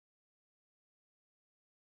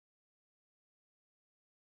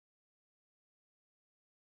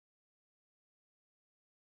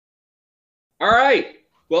All right.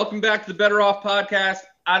 Welcome back to the Better Off podcast.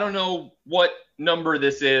 I don't know what number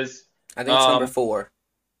this is. I think it's number 4.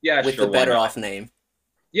 Yeah, with sure. the Why Better not? Off name.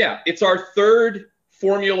 Yeah, it's our third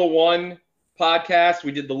Formula One podcast.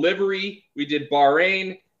 We did the livery, we did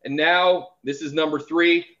Bahrain, and now this is number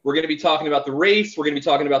 3. We're going to be talking about the race. We're going to be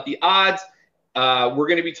talking about the odds. We're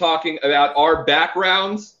going to be talking about our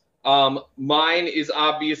backgrounds. Mine is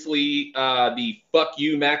obviously the fuck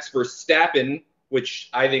you Max Verstappen,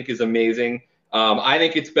 which I think is amazing. I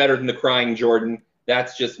think it's better than the crying Jordan.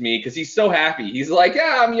 That's just me because he's so happy. He's like,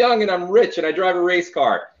 yeah, I'm young and I'm rich and I drive a race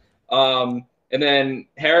car. And then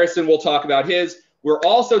Harrison will talk about his. We're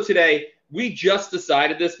also today, we just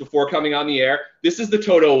decided this before coming on the air. This is the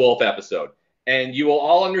Toto Wolff episode. And you will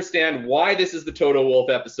all understand why this is the Toto Wolff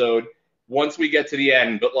episode once we get to the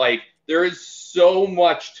end. But like, there is so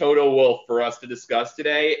much Toto Wolff for us to discuss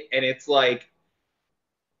today. And it's like,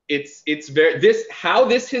 it's very, how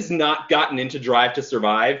this has not gotten into Drive to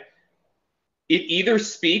Survive. It either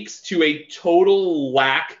speaks to a total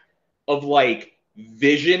lack of like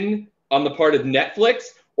vision on the part of Netflix,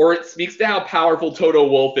 or it speaks to how powerful Toto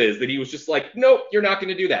Wolff is, that he was just like, nope, you're not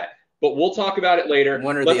going to do that. But we'll talk about it later.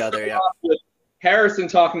 One or Let's the other, start yeah. off with Harrison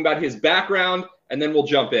talking about his background, and then we'll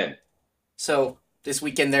jump in. So this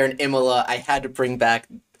weekend there in Imola, I had to bring back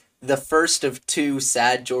the first of 2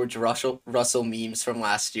 sad George Russell memes from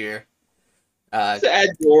last year. Sad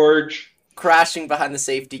George. Crashing behind the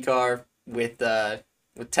safety car with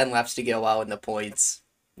 10 laps to go out in the points.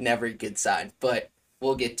 Never a good sign, but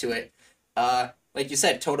we'll get to it. Like you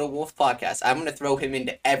said, Toto Wolff podcast. I'm going to throw him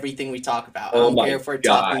into everything we talk about. I don't care if we're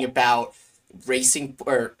talking about racing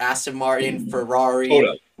or Aston Martin, Ferrari,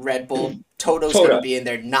 Toto. Red Bull. Toto's going to be in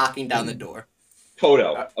there knocking down the door.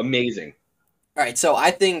 Toto, amazing. All right, so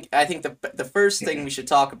I think the first thing we should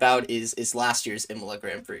talk about is last year's Imola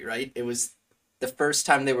Grand Prix, right? It was the first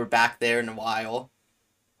time they were back there in a while,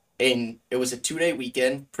 and it was a 2-day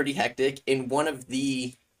weekend, pretty hectic, and one of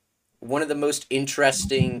the most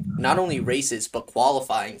interesting, not only races, but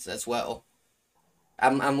qualifyings as well.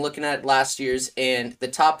 I'm looking at last year's, and the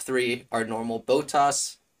top 3 are normal.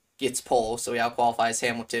 Bottas gets pole, so he outqualifies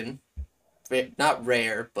Hamilton. Not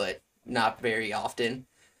rare, but not very often.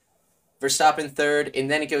 Verstappen 3rd,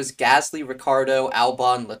 and then it goes Gasly, Ricciardo,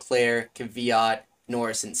 Albon, Leclerc, Kvyat,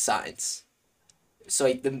 Norris, and Sainz. So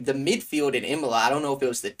like, the midfield in Imola, I don't know if it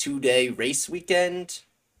was the 2-day race weekend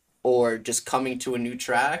or just coming to a new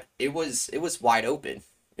track. It was wide open.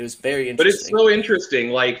 It was very interesting. But it's so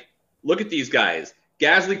interesting. Like, look at these guys.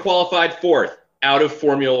 Gasly qualified 4th out of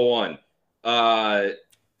Formula One.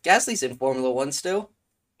 Gasly's in Formula One still.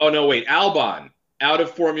 Oh no, wait. Albon out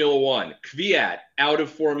of Formula One. Kvyat out of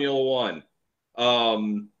Formula One.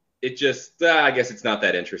 It just, I guess it's not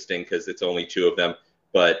that interesting because it's only 2 of them.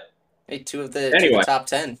 But hey, two of the top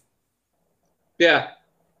 10. Yeah,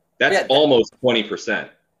 that's almost 20%.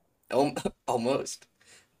 Almost.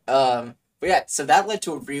 But yeah, so that led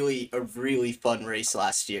to a really fun race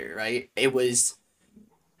last year, right?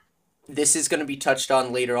 This is going to be touched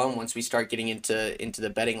on later on once we start getting into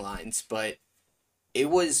the betting lines, but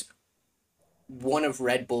it was one of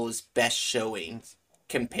Red Bull's best showings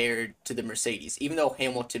compared to the Mercedes. Even though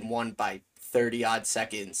Hamilton won by 30-odd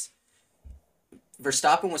seconds,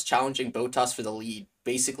 Verstappen was challenging Bottas for the lead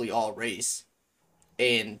basically all race.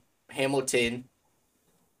 And Hamilton,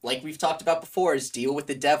 like we've talked about before, his deal with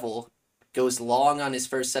the devil, goes long on his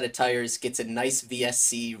first set of tires, gets a nice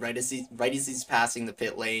VSC right as he's passing the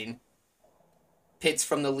pit lane, pits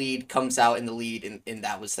from the lead, comes out in the lead, and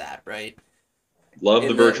that was that, right? Love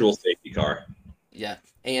the virtual safety car. Yeah,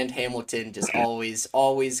 and Hamilton just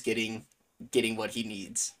always getting what he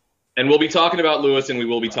needs. And we'll be talking about Lewis, and we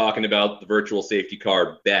will be talking about the virtual safety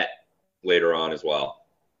car bet later on as well.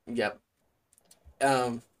 Yep.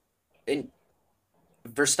 And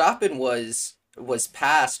Verstappen was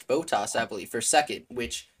past Bottas, I believe, for second,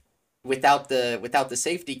 which without the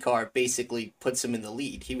safety car basically puts him in the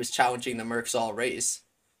lead. He was challenging the Mercs all race,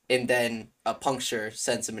 and then a puncture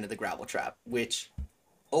sends him into the gravel trap, which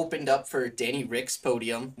opened up for Danny Rick's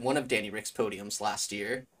podium, one of Danny Rick's podiums last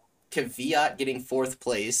year. Kvyat getting 4th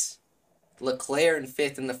place, Leclerc in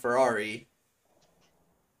 5th in the Ferrari.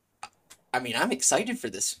 I mean, I'm excited for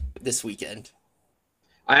this weekend.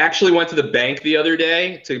 I actually went to the bank the other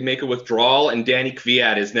day to make a withdrawal, and Danny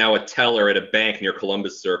Kvyat is now a teller at a bank near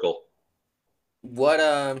Columbus Circle. What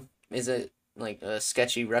is it, like a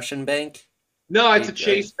sketchy Russian bank? No, it's a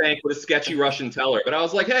Chase bank with a sketchy Russian teller. But I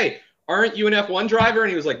was like, hey, aren't you an F1 driver? And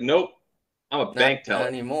he was like, nope, I'm a bank teller. Not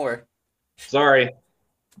anymore. Sorry.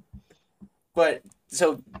 But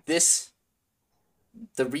so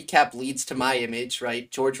the recap leads to my image, right?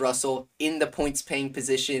 George Russell in the points paying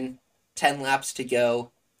position, 10 laps to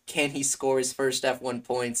go. Can he score his first F1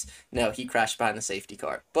 points? No, he crashed behind the safety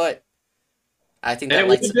car. But I think And that it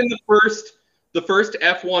would lights have been the first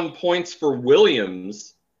F1 points for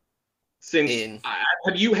Williams since in.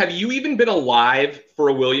 have you even been alive for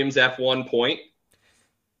a Williams F1 point?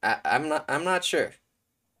 I'm not sure.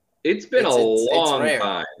 It's been a It's long rare.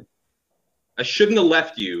 time. I shouldn't have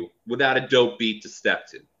left you without a dope beat to step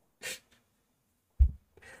to.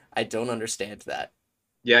 I don't understand that.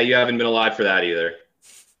 Yeah, you haven't been alive for that either.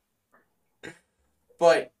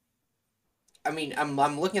 But I mean,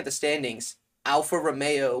 I'm looking at the standings. Alfa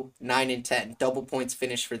Romeo 9 and 10, double points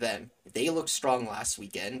finish for them. They looked strong last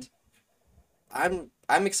weekend. I'm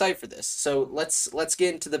excited for this. So let's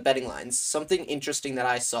get into the betting lines. Something interesting that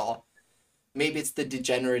I saw. Maybe it's the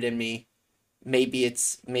degenerate in me. Maybe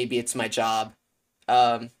it's my job.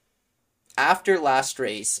 Um, After last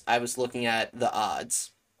race, I was looking at the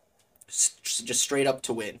odds, just straight up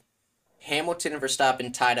to win. Hamilton and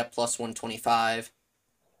Verstappen tied up plus 125.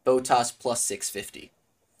 Bottas plus 650.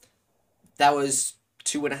 That was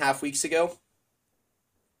 2.5 weeks ago.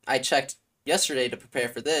 I checked yesterday to prepare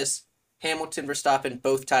for this. Hamilton, Verstappen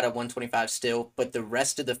both tied at 125 still, but the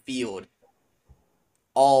rest of the field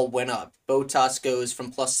all went up. Bottas goes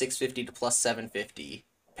from plus 650 to plus 750.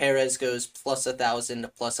 Perez goes plus 1,000 to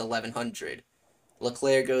plus 1,100.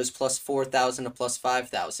 Leclerc goes plus 4,000 to plus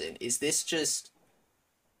 5,000. Is this just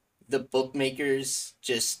the bookmakers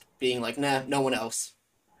just being like, nah, no one else?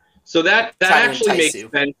 So that Trying to actually entice makes you.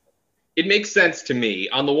 sense. It makes sense to me.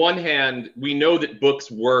 On the one hand, we know that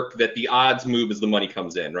books work, that the odds move as the money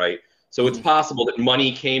comes in, right? So it's Mhm. possible that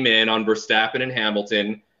money came in on Verstappen and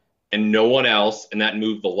Hamilton and no one else, and that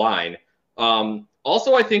moved the line.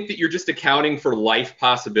 Also, I think that you're just accounting for life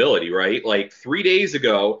possibility, right? Like 3 days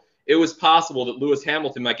ago, it was possible that Lewis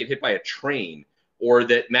Hamilton might get hit by a train or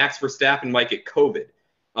that Max Verstappen might get COVID.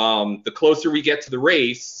 The closer we get to the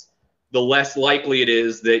race, the less likely it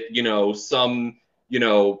is that, some,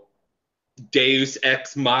 Deus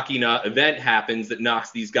ex machina event happens that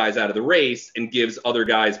knocks these guys out of the race and gives other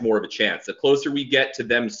guys more of a chance. The closer we get to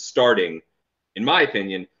them starting, in my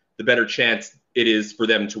opinion, the better chance it is for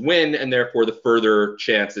them to win, and therefore the further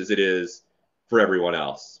chances it is for everyone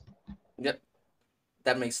else. Yep,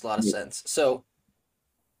 that makes a lot of sense. So,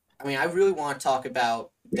 I mean, I really want to talk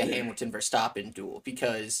about the Hamilton Verstappen duel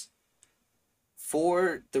because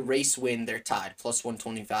for the race win, they're tied plus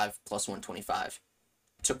 125, plus 125.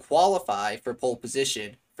 To qualify for pole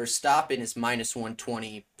position, Verstappen is minus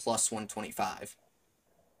 120, plus 125.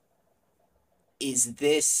 Is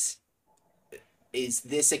this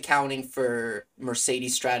accounting for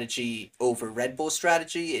Mercedes strategy over Red Bull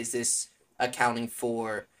strategy? Is this accounting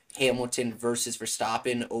for Hamilton versus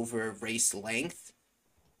Verstappen over race length?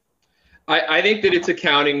 I think that it's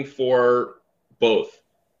accounting for both.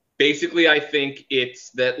 Basically, I think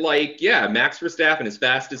it's that, Max Verstappen is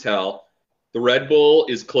fast as hell. The Red Bull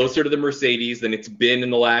is closer to the Mercedes than it's been in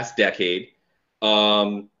the last decade.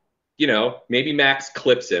 Maybe Max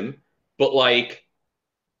clips him, but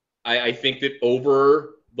I think that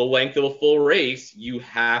over the length of a full race, you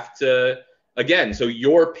have to, again, so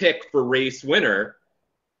your pick for race winner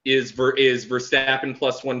is Verstappen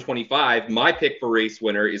plus 125. My pick for race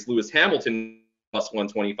winner is Lewis Hamilton plus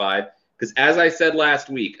 125. Because as I said last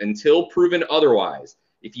week, until proven otherwise,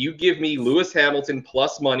 if you give me Lewis Hamilton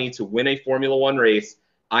plus money to win a Formula One race,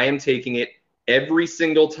 I am taking it every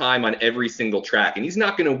single time on every single track. And he's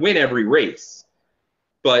not going to win every race.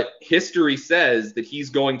 But history says that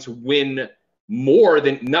he's going to win more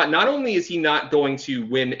than not only is he not going to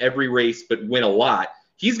win every race, but win a lot.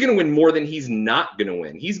 He's going to win more than he's not going to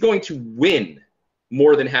win. He's going to win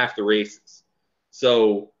more than half the races.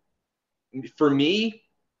 So for me,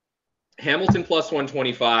 Hamilton plus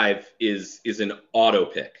 125 is an auto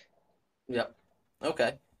pick. Yep.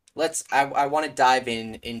 Okay. I want to dive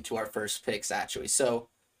into our first picks actually. So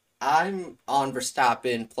I'm on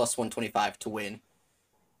Verstappen plus 125 to win.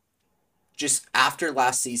 Just after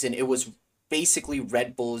last season, it was basically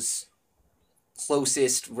Red Bull's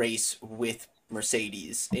closest race with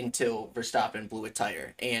Mercedes until Verstappen blew a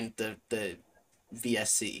tire and the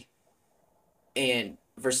VSC. And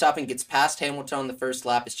Verstappen gets past Hamilton on the first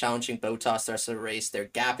lap, is challenging Bottas the rest of the race. They're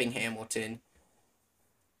gapping Hamilton.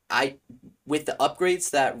 With the upgrades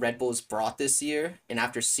that Red Bull's brought this year, and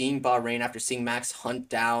after seeing Bahrain, after seeing Max hunt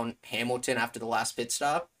down Hamilton after the last pit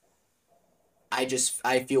stop,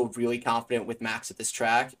 I feel really confident with Max at this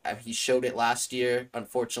track. He showed it last year.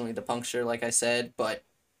 Unfortunately, the puncture, like I said, but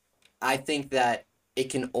I think that it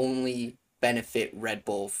can only benefit Red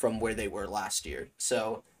Bull from where they were last year.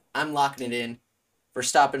 So I'm locking it in.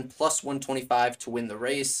 Verstappen plus 125 to win the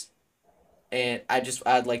race. And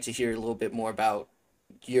I'd like to hear a little bit more about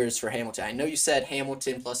yours for Hamilton. I know you said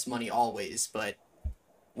Hamilton plus money always, but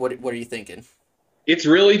what are you thinking? It's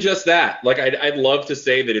really just that. Like, I'd love to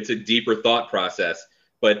say that it's a deeper thought process,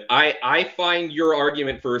 but I find your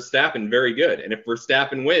argument for Verstappen very good. And if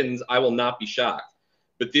Verstappen wins, I will not be shocked.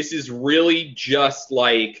 But this is really just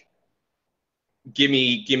like, give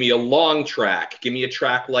me a long track. Give me a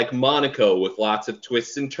track like Monaco with lots of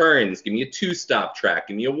twists and turns. Give me a 2-stop track.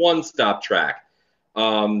 Give me a 1-stop track.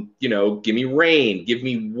 Give me rain. Give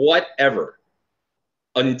me whatever.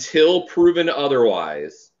 Until proven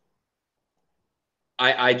otherwise,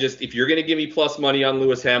 I just, if you're going to give me plus money on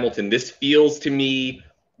Lewis Hamilton, this feels to me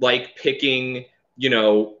like picking,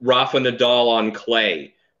 Rafa Nadal on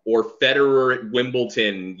clay or Federer at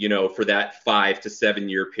Wimbledon, for that 5 to 7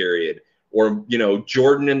 year period, or,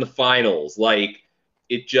 Jordan in the finals. Like,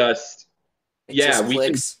 it just,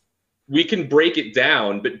 we can break it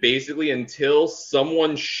down, but basically until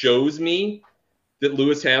someone shows me that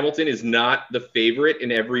Lewis Hamilton is not the favorite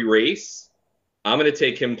in every race, I'm going to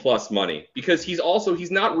take him plus money, because he's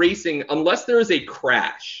not racing unless there is a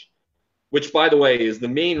crash, which, by the way, is the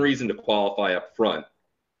main reason to qualify up front,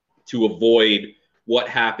 to avoid what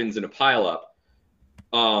happens in a pileup.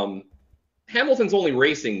 Hamilton's only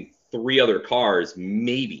racing 3 other cars,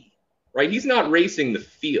 maybe, right? He's not racing the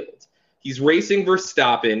field. He's racing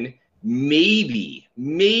Verstappen. Maybe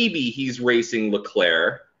he's racing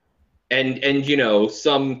Leclerc. And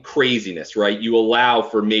some craziness, right? You allow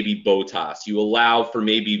for maybe Bottas. You allow for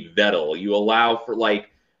maybe Vettel. You allow for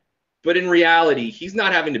but in reality, he's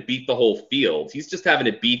not having to beat the whole field. He's just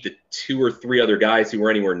having to beat the 2 or 3 other guys who are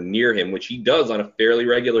anywhere near him, which he does on a fairly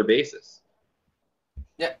regular basis.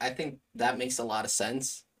 Yeah, I think that makes a lot of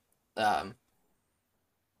sense. At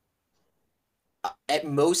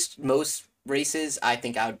most races, I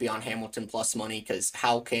think I would be on Hamilton plus money, because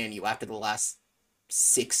how can you, after the last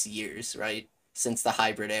 6 years, right? Since the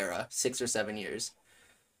hybrid era, 6 or 7 years.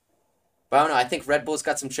 But I don't know. I think Red Bull's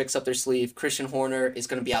got some tricks up their sleeve. Christian Horner is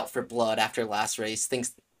going to be out for blood after last race.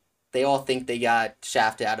 They all think they got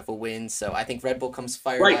shafted out of a win, so I think Red Bull comes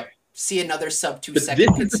fired up. See another sub 2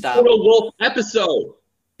 second pit stop. This is the Toto Wolff episode.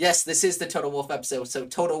 Yes, this is the Toto Wolff episode. So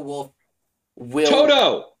Toto Wolff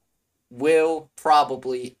will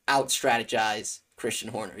probably out strategize Christian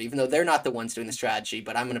Horner, even though they're not the ones doing the strategy.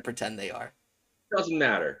 But I'm going to pretend they are. Doesn't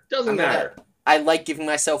matter. Doesn't matter. I like giving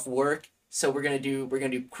myself work, so we're gonna do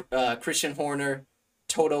Christian Horner,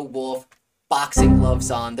 Toto Wolff, boxing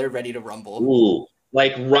gloves on. They're ready to rumble. Ooh,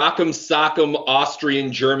 like Rock'em Sock'em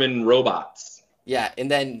Austrian German robots. Yeah,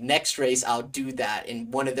 and then next race I'll do that,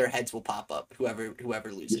 and one of their heads will pop up.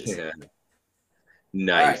 Whoever loses. Yeah.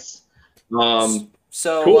 Nice. Right.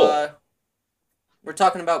 So cool. We're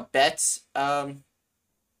talking about bets.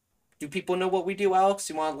 Do people know what we do, Alex?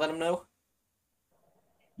 You want to let them know?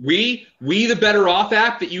 We the BettorOff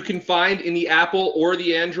app that you can find in the Apple or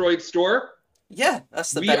the Android store. Yeah, that's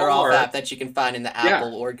the BettorOff app that you can find in the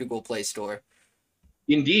Apple or Google Play Store.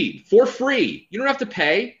 Indeed, for free. You don't have to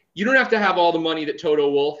pay. You don't have to have all the money that Toto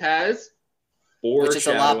Wolff has. Which is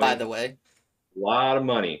a lot, by the way. A lot of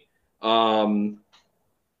money.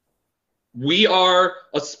 We are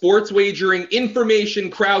a sports wagering, information,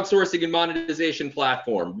 crowdsourcing, and monetization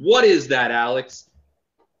platform. What is that, Alex?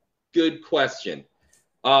 Good question.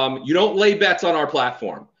 You don't lay bets on our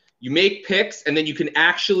platform. You make picks, and then you can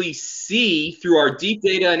actually see through our deep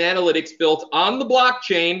data and analytics built on the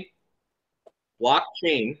blockchain,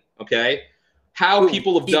 okay, how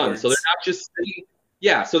people have done. So they're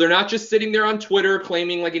not just sitting there on Twitter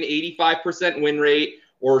claiming like an 85% win rate,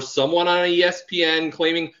 or someone on ESPN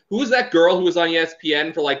claiming, who was that girl who was on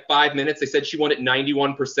ESPN for like 5 minutes? They said she won at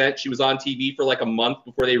 91%. She was on TV for like a month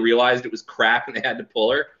before they realized it was crap and they had to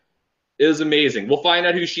pull her. It was amazing. We'll find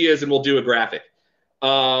out who she is and we'll do a graphic.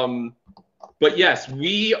 But yes,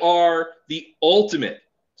 we are the ultimate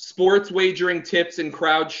sports wagering tips and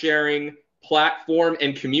crowd sharing platform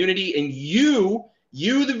and community. And you,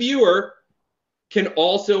 the viewer, can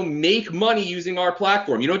also make money using our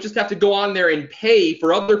platform. You don't just have to go on there and pay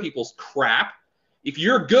for other people's crap. If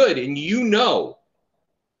you're good and you know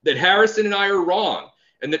that Harrison and I are wrong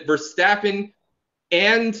and that Verstappen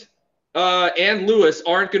and Lewis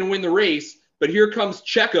aren't going to win the race, but here comes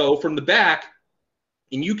Checo from the back,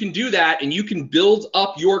 and you can do that, and you can build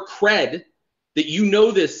up your cred that you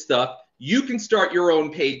know this stuff. You can start your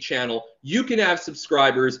own paid channel. You can have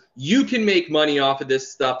subscribers. You can make money off of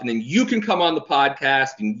this stuff, and then you can come on the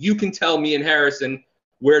podcast, and you can tell me and Harrison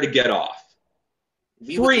where to get off.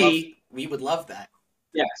 We would love that.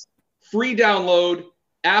 Yes. Free download,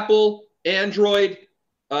 Apple, Android,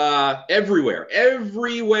 everywhere.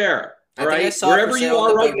 I All think I right, saw it for wherever you sale in are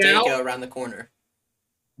the right bodega now. around the corner.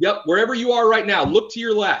 Yep, wherever you are right now, look to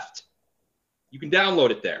your left. You can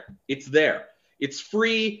download it there. It's there. It's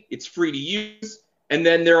free. It's free to use. And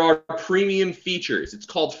then there are premium features. It's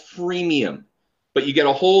called freemium. But you get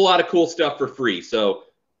a whole lot of cool stuff for free. So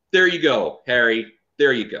there you go, Harry.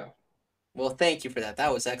 There you go. Well, thank you for that.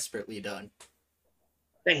 That was expertly done.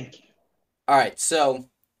 Thank you. All right, so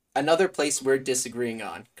another place we're disagreeing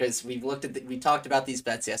on, because we talked about these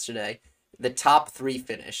bets yesterday. The top 3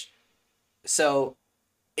 finish. So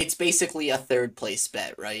it's basically a third place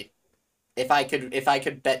bet, right? If I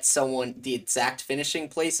could bet someone the exact finishing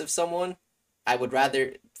place of someone, I would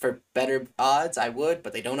rather, for better odds, I would,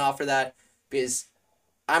 but they don't offer that because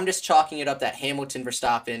I'm just chalking it up that Hamilton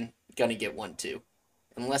Verstappen gonna get 1-2,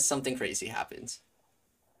 unless something crazy happens.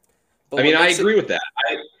 But I mean, what I makes it agree with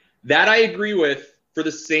that. I agree with for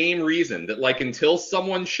the same reason that, like, until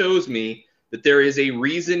someone shows me that there is a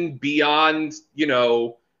reason beyond,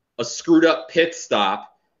 a screwed up pit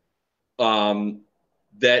stop, um,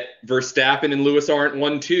 that Verstappen and Lewis aren't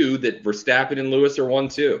 1-2, that Verstappen and Lewis are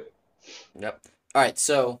 1-2. Yep. All right,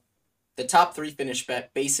 so the top 3 finish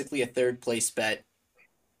bet, basically a third place bet.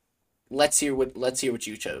 Let's hear what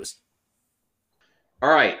you chose.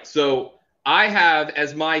 All right, so I have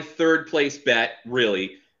as my third place bet,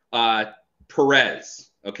 really, Perez,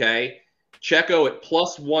 okay? Checo at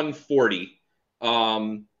plus 140.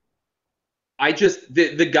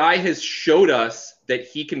 The guy has showed us that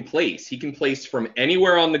he can place. He can place from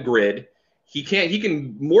anywhere on the grid. He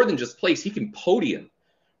can more than just place, he can podium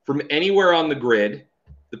from anywhere on the grid.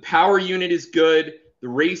 The power unit is good, the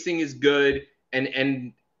racing is good,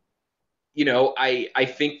 and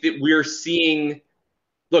I think that we're seeing.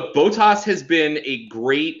 Look, Bottas has been a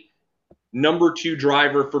great number 2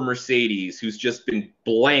 driver for Mercedes, who's just been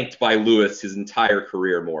blanked by Lewis his entire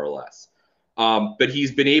career, more or less. But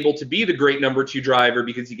he's been able to be the great number 2 driver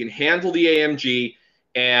because he can handle the AMG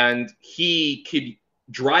and he could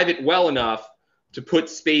drive it well enough to put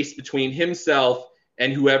space between himself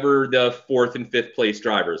and whoever the 4th and 5th place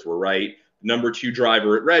drivers were, right? Number 2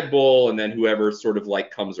 driver at Red Bull, and then whoever sort of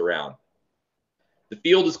like comes around. The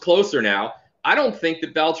field is closer now. I don't think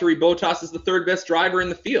that Valtteri Bottas is the 3rd best driver in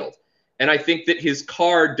the field. And I think that his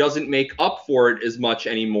car doesn't make up for it as much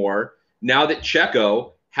anymore now that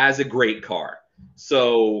Checo has a great car.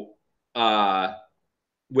 So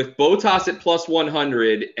with Bottas at plus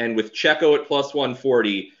 100 and with Checo at plus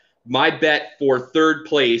 140, my bet for 3rd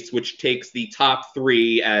place, which takes the top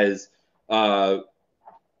 3 as Verstappen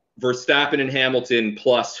and Hamilton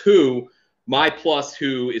plus who, my plus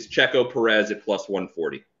who is Checo Perez at plus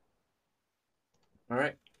 140. All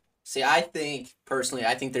right. See, I think personally,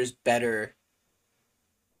 I think there's better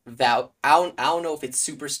I don't know if it's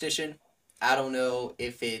superstition. I don't know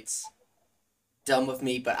if it's dumb of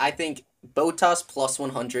me, but I think Bottas plus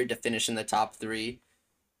 100 to finish in the top 3.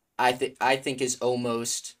 I think is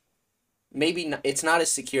almost maybe not, it's not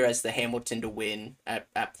as secure as the Hamilton to win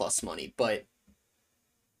at plus money, but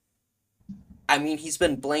I mean he's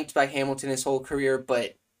been blanked by Hamilton his whole career,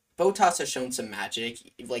 but Bottas has shown some magic.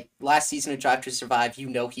 Like last season of Drive to Survive, he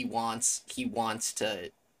wants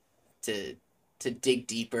to to dig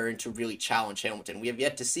deeper and to really challenge Hamilton. We have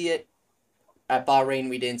yet to see it. At Bahrain,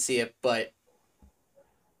 we didn't see it, but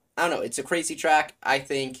I don't know. It's a crazy track. I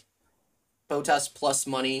think Bottas plus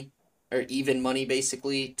money, or even money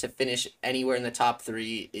basically, to finish anywhere in the top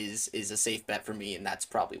 3 is a safe bet for me, and that's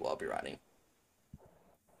probably what I'll be riding.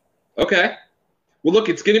 Okay. Well, look,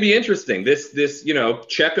 it's going to be interesting. This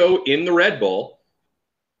Checo in the Red Bull,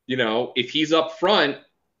 if he's up front,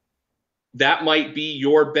 that might be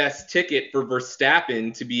your best ticket for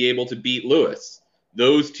Verstappen to be able to beat Lewis.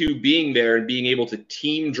 Those two being there and being able to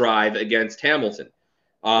team drive against Hamilton.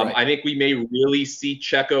 Right. I think we may really see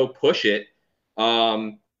Checo push it.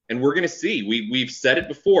 And we're going to see. We've said it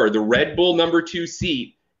before. The Red Bull number 2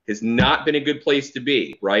 seat has not been a good place to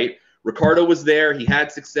be, right? Ricardo was there. He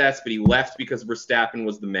had success, but he left because Verstappen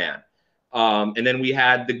was the man. And then we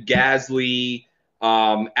had the Gasly,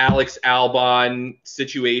 Alex Albon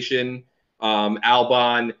situation.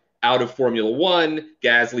 Albon out of Formula One,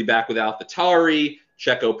 Gasly back with AlphaTauri,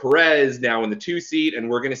 Checo Perez now in the 2 seat, and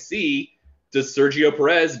we're going to see, does Sergio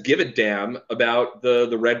Perez give a damn about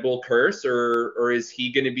the Red Bull curse, or is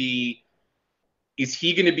he going to be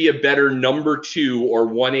a better number 2 or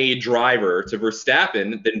 1A driver to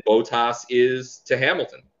Verstappen than Bottas is to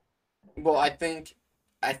Hamilton? Well, I think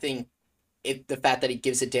the fact that he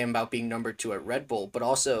gives a damn about being number 2 at Red Bull, but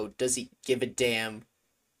also does he give a damn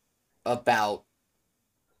about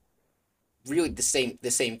really the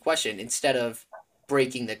same question, instead of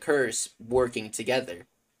breaking the curse, working together.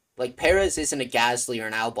 Like, Perez isn't a Gasly or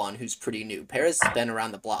an Albon who's pretty new. Perez has been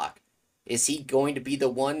around the block. Is he going to be the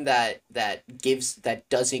one that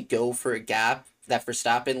doesn't go for a gap that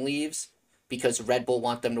Verstappen leaves because Red Bull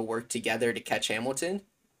want them to work together to catch Hamilton?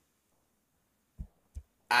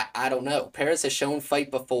 I don't know. Perez has shown fight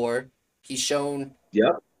before. He's shown,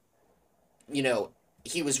 Yep. you know,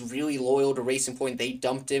 he was really loyal to Racing Point. They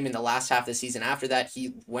dumped him in the last half of the season. After that,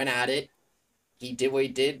 he went at it. He did what he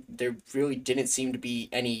did. There really didn't seem to be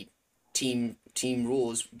any team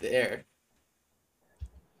rules there.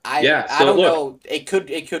 I don't know. It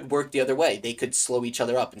could work the other way. They could slow each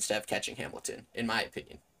other up instead of catching Hamilton, in my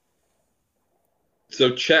opinion.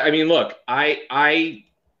 So I mean, look, I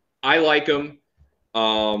like him.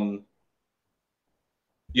 I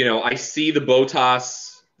see the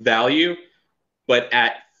Bottas value, but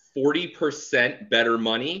at 40% better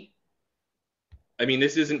money, I mean,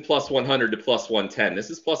 this isn't plus 100 to plus 110. This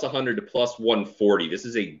is plus 100 to plus 140. This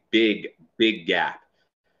is a big, big gap.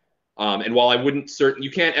 And while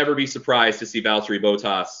you can't ever be surprised to see Valtteri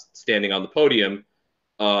Bottas standing on the podium.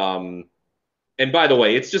 And by the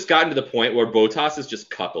way, it's just gotten to the point where Bottas is just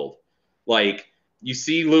cuckold. Like, you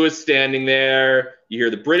see Lewis standing there, you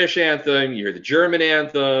hear the British anthem, you hear the German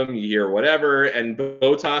anthem, you hear whatever, and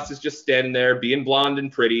Bottas is just standing there being blonde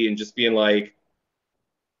and pretty and just being like,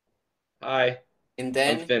 hi, and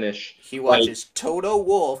then I'm finished. He watches Toto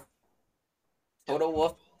Wolff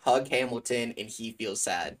hug Hamilton, and he feels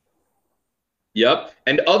sad. Yep,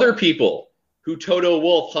 and other people who Toto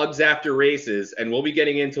Wolff hugs after races, and we'll be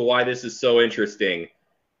getting into why this is so interesting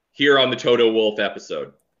here on the Toto Wolff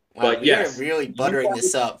episode. Wow, but yes, are really buttering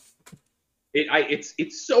this up.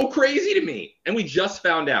 It's so crazy to me, and we just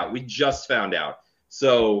found out.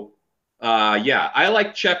 So, I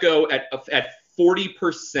like Checo at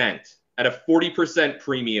 40%, at a 40%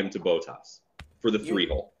 premium to Bottas for the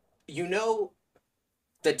 3-hole. You know,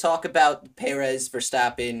 the talk about Perez,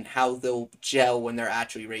 Verstappen, how they'll gel when they're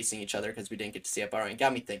actually racing each other, because we didn't get to see it Bahrain,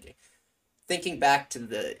 got me thinking back to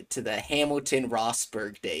the Hamilton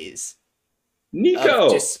Rosberg days. Nico,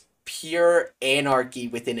 just pure anarchy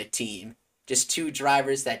within a team. Just two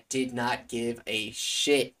drivers that did not give a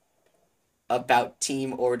shit about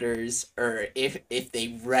team orders or if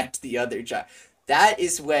they wrecked the other driver. That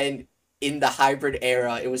is when, in the hybrid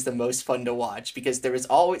era, it was the most fun to watch, because there was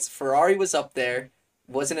always Ferrari was up there,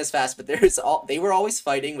 wasn't as fast, but they were always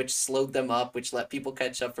fighting, which slowed them up, which let people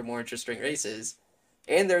catch up for more interesting races.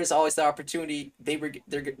 And there was always the opportunity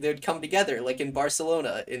they'd come together, like in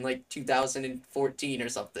Barcelona in like 2014 or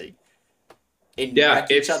something, and wreck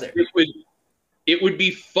each other. It would be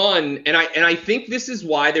fun, and I think this is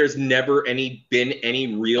why there's never been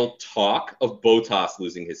any real talk of Bottas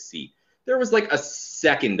losing his seat. There was like a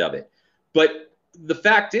second of it, but the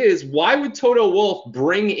fact is, why would Toto Wolff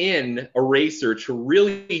bring in a racer to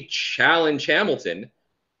really challenge Hamilton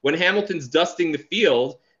when Hamilton's dusting the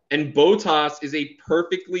field? And Bottas is a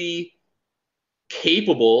perfectly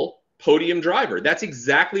capable podium driver. That's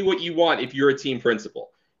exactly what you want if you're a team principal.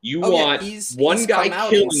 You want one guy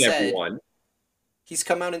killing everyone. He's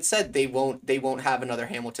come out and said they won't have another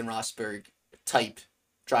Hamilton Rosberg type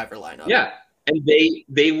driver lineup. Yeah, and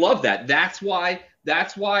they love that. That's why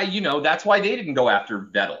they didn't go after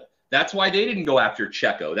Vettel. That's why they didn't go after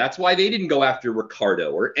Checo. That's why they didn't go after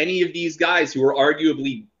Ricciardo or any of these guys who are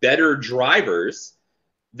arguably better drivers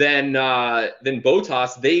than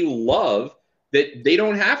Bottas. They love that they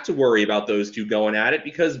don't have to worry about those two going at it,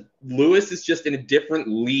 because Lewis is just in a different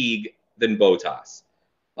league than Bottas.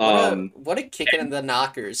 What a kick in the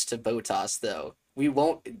knockers to Bottas, though.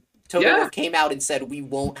 Toto came out and said we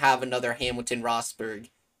won't have another Hamilton Rosberg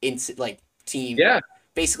team. Yeah.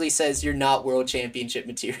 Basically says you're not world championship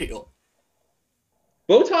material.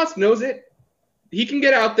 Bottas knows it. He can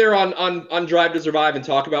get out there on Drive to Survive and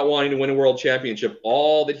talk about wanting to win a world championship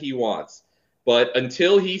all that he wants. But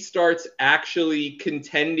until he starts actually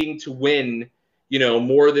contending to win,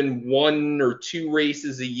 more than 1 or 2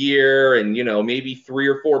 races a year and, maybe 3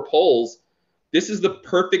 or 4 poles, this is the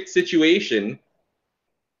perfect situation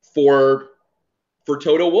for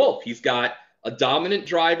Toto Wolff. He's got a dominant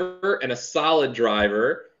driver and a solid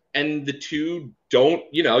driver, and the two don't,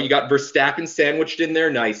 you got Verstappen sandwiched in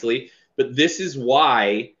there nicely. But this is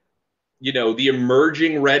why, the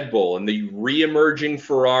emerging Red Bull and the re-emerging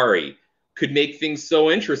Ferrari could make things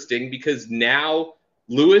so interesting, because now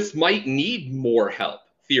Lewis might need more help,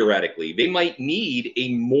 theoretically. They might need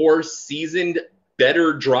a more seasoned,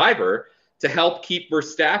 better driver to help keep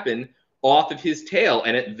Verstappen off of his tail.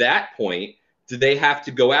 And at that point, do they have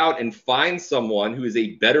to go out and find someone who is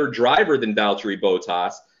a better driver than Valtteri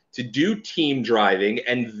Bottas to do team driving?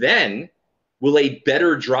 And then will a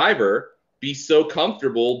better driver be so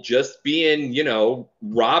comfortable just being,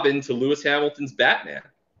 Robin to Lewis Hamilton's Batman.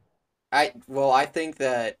 I think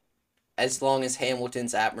that as long as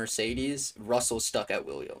Hamilton's at Mercedes, Russell's stuck at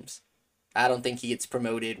Williams. I don't think he gets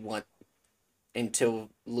promoted until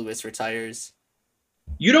Lewis retires.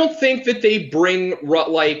 You don't think that they bring,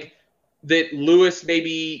 that Lewis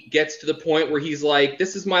maybe gets to the point where he's like,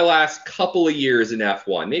 this is my last couple of years in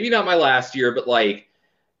F1. Maybe not my last year, but I'm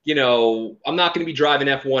not going to be driving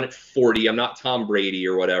F1 at 40. I'm not Tom Brady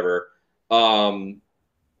or whatever. And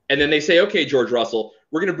then they say, okay, George Russell,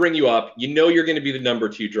 we're going to bring you up. You're going to be the number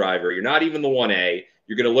 2 driver. You're not even the 1A.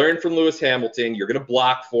 You're going to learn from Lewis Hamilton. You're going to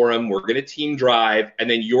block for him. We're going to team drive. And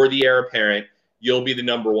then you're the heir apparent. You'll be the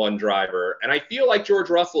number 1 driver. And I feel like George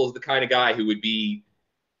Russell is the kind of guy who would be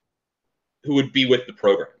with the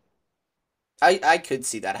program. I could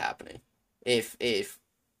see that happening. If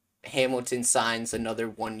Hamilton signs another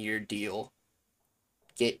 1-year deal,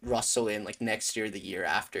 get Russell in next year, the year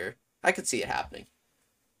after, I could see it happening.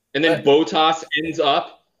 And then Bottas ends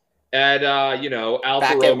up at,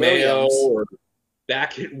 Alfa Romeo or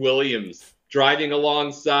back at Williams, driving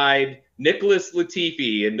alongside Nicholas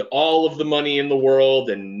Latifi and all of the money in the world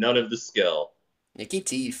and none of the skill. Nicky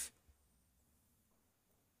Teef.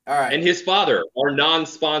 All right. And his father, our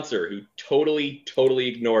non-sponsor, who totally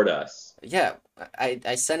ignored us. Yeah,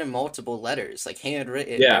 I sent him multiple letters,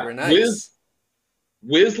 handwritten. Yeah, they were nice.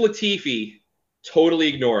 Wiz Latifi totally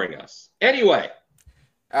ignoring us. Anyway.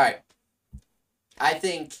 All right. I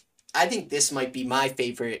think this might be my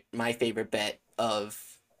favorite bet of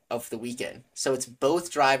the weekend. So it's both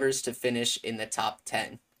drivers to finish in the top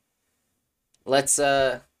 10. Let's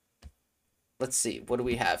see. What do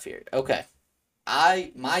we have here? Okay.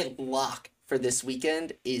 My lock for this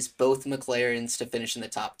weekend is both McLarens to finish in the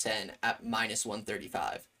top 10 at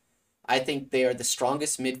 -135. I think they are the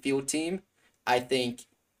strongest midfield team. I think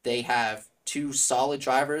they have 2 solid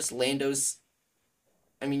drivers. Lando's,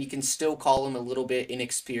 you can still call him a little bit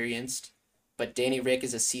inexperienced, but Danny Rick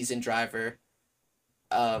is a seasoned driver.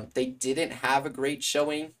 They didn't have a great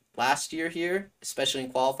showing last year here, especially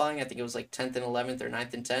in qualifying. I think it was 10th and 11th or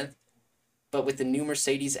 9th and 10th. But with the new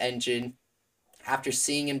Mercedes engine, after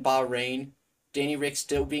seeing in Bahrain, Danny Rick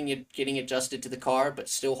still getting adjusted to the car, but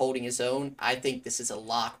still holding his own. I think this is a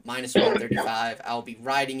lock, -135. I'll be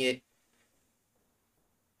riding it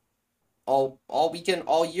all weekend,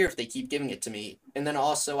 all year if they keep giving it to me. And then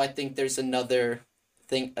also I think there's another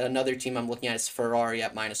team I'm looking at is Ferrari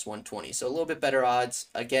at -120. So a little bit better odds.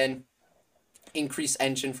 Again, increased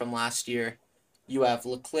engine from last year. You have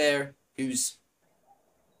Leclerc, who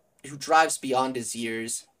drives beyond his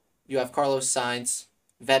years. You have Carlos Sainz,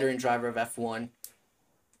 veteran driver of F1.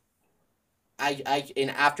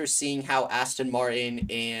 And after seeing how Aston Martin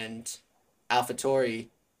and AlphaTauri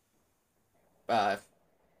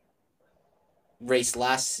raced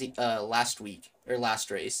last week or last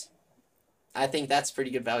race, I think that's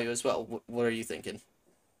pretty good value as well. What are you thinking?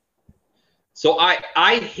 So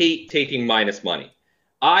I hate taking minus money.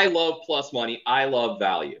 I love plus money. I love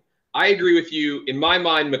value. I agree with you. In my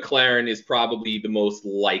mind, McLaren is probably the most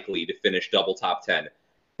likely to finish double top 10.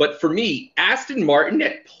 But for me, Aston Martin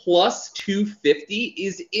at plus 250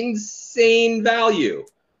 is insane value.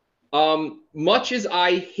 Much as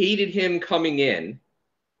I hated him coming in,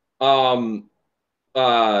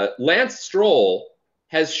 Lance Stroll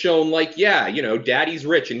has shown daddy's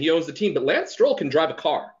rich and he owns the team, but Lance Stroll can drive a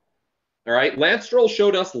car. All right. Lance Stroll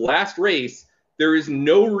showed us last race there is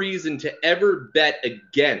no reason to ever bet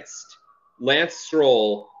against Lance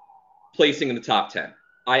Stroll placing in the top 10.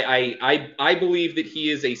 I believe that he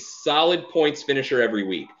is a solid points finisher every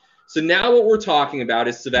week. So now what we're talking about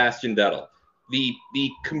is Sebastian Vettel, the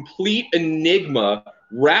complete enigma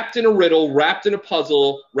wrapped in a riddle, wrapped in a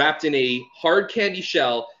puzzle, wrapped in a hard candy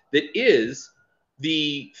shell that is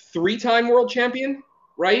the 3-time world champion,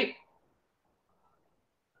 right?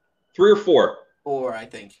 3 or 4? 4, I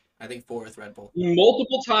think. I think 4 with Red Bull.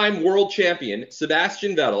 Multiple-time world champion,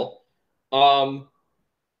 Sebastian Vettel.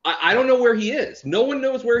 I don't know where he is. No one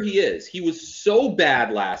knows where he is. He was so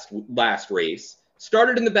bad last race.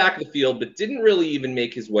 Started in the back of the field, but didn't really even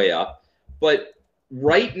make his way up. But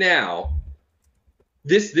right now,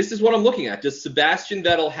 this is what I'm looking at. Does Sebastian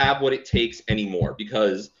Vettel have what it takes anymore?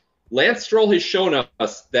 Because Lance Stroll has shown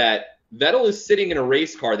us that Vettel is sitting in a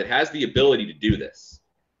race car that has the ability to do this,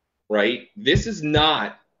 right? This is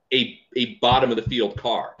not a bottom-of-the-field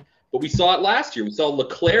car. But we saw it last year. We saw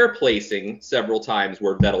Leclerc placing several times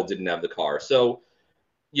where Vettel didn't have the car. So,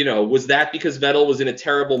 was that because Vettel was in a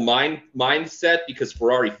terrible mindset because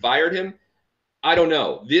Ferrari fired him? I don't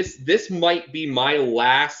know. This might be my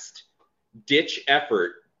last ditch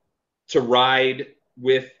effort to ride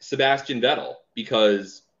with Sebastian Vettel,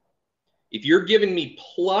 because if you're giving me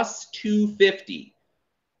plus 250,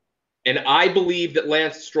 and I believe that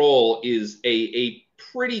Lance Stroll is a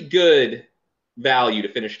pretty good value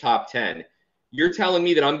to finish top 10, you're telling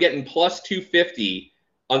me that I'm getting plus 250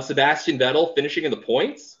 on Sebastian Vettel finishing in the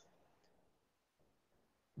points?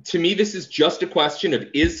 To me, this is just a question of,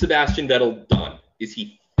 is Sebastian Vettel done? Is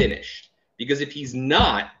he finished? Because if he's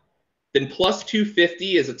not, then plus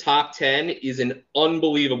 250 as a top 10 is an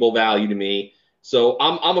unbelievable value to me. So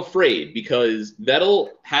I'm afraid, because Vettel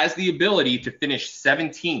has the ability to finish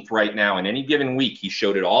 17th right now in any given week. He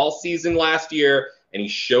showed it all season last year, and he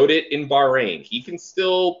showed it in Bahrain. He can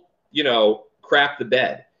still, crap the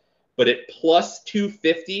bed. But at plus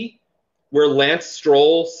 250, where Lance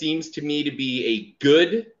Stroll seems to me to be a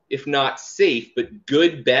good, if not safe, but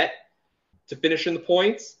good bet to finish in the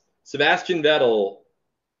points, Sebastian Vettel,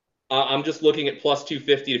 I'm just looking at plus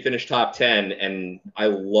 250 to finish top 10, and I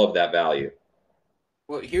love that value.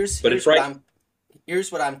 Well, here's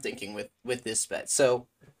what I'm thinking with this bet. So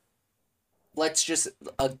let's just,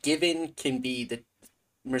 a given can be the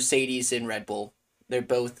Mercedes and Red Bull. They're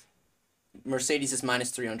both, Mercedes is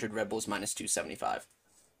minus 300, Red Bull is minus 275.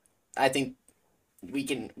 I think we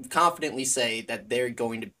can confidently say that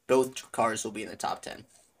both cars will be in the top 10.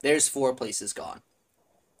 There's 4 places gone.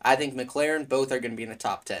 I think McLaren, both are going to be in the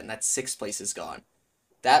top 10. That's 6 places gone.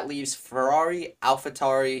 That leaves Ferrari,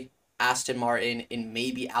 AlphaTauri, Aston Martin, and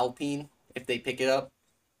maybe Alpine, if they pick it up,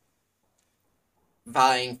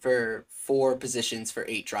 vying for 4 positions for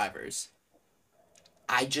 8 drivers.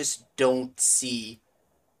 I just don't see...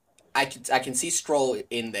 I can see Stroll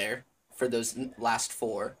in there for those last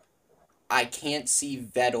 4. I can't see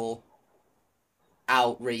Vettel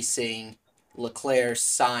out-racing Leclerc,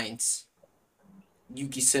 Sainz,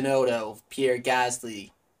 Yuki Tsunoda, Pierre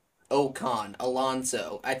Gasly, Ocon,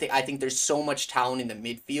 Alonso. I think there's so much talent in the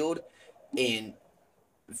midfield, and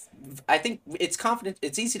I think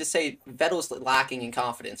it's easy to say Vettel's lacking in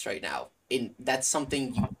confidence right now, and that's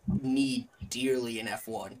something you need dearly in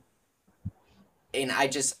F1. And I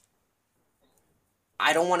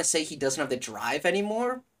don't want to say he doesn't have the drive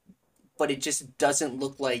anymore, but it just doesn't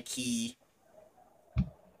look like he's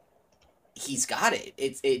got it.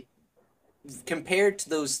 It compared to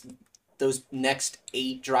those next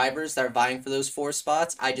 8 drivers that are vying for those 4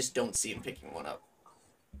 spots, I just don't see him picking one up.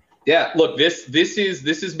 Yeah, look, this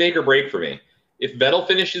is make or break for me. If Vettel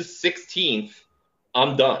finishes 16th,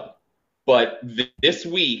 I'm done. But this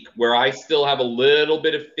week, where I still have a little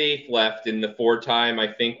bit of faith left in the 4-time,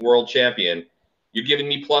 I think, world champion, you're giving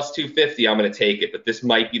me plus 250, I'm going to take it. But this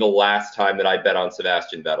might be the last time that I bet on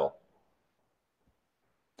Sebastian Vettel.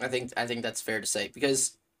 I think that's fair to say,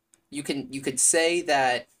 because you could say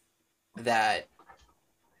that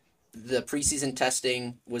the preseason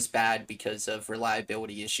testing was bad because of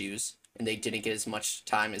reliability issues, and they didn't get as much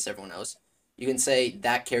time as everyone else. You can say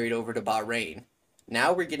that carried over to Bahrain.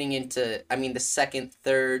 Now we're getting into, the second,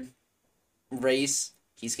 third race,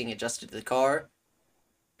 he's getting adjusted to the car.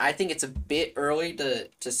 I think it's a bit early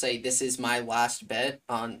to say this is my last bet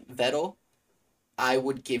on Vettel. I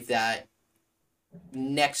would give that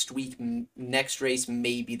next week, next race,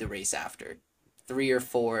 maybe the race after. 3 or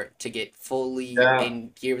 4 to get fully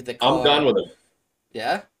in gear with the car. I'm done with him.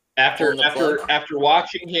 Yeah? After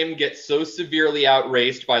watching him get so severely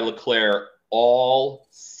outraced by Leclerc all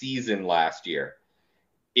season last year,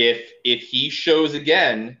 if he shows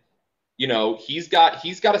again, he's got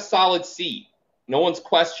a solid seat. No one's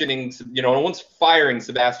questioning, no one's firing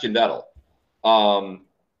Sebastian Vettel. And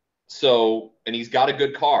he's got a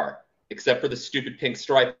good car, except for the stupid pink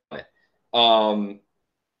stripe on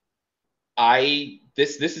it.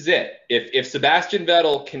 This is it. If Sebastian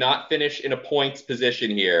Vettel cannot finish in a points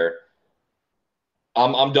position here,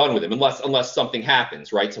 I'm done with him unless something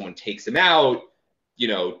happens, right? Someone takes him out,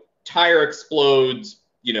 tire explodes,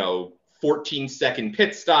 14-second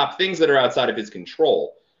pit stop, things that are outside of his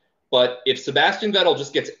control. But if Sebastian Vettel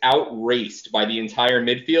just gets outraced by the entire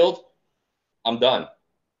midfield, I'm done.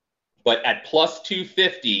 But at plus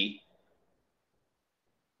 250,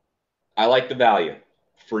 I like the value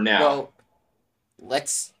for now. Well,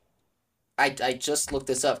 I just looked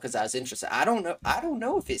this up because I was interested. I don't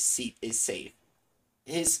know if his seat is safe.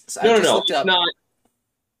 No.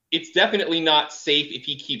 It's definitely not safe if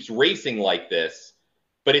he keeps racing like this.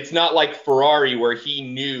 But it's not like Ferrari, where he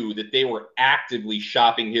knew that they were actively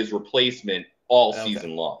shopping his replacement all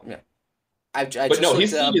season long. Yeah.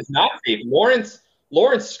 His seat is not safe.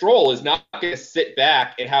 Lawrence Stroll is not going to sit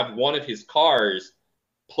back and have one of his cars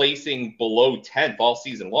placing below 10th all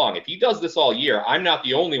season long. If he does this all year, I'm not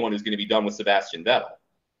the only one who's going to be done with Sebastian Vettel.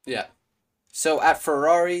 Yeah. So at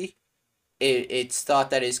Ferrari, it's thought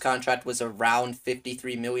that his contract was around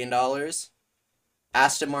 $53 million.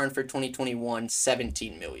 Aston Martin for 2021,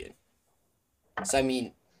 $17 million. So I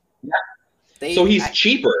mean, yeah. So he's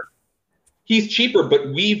cheaper. He's cheaper, but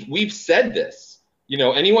we've said this. You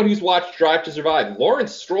know, anyone who's watched Drive to Survive,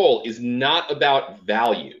 Lawrence Stroll is not about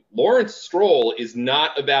value. Lawrence Stroll is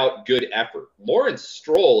not about good effort. Lawrence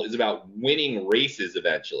Stroll is about winning races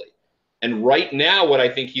eventually. And right now, what I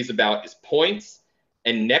think he's about is points.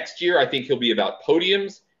 And next year, I think he'll be about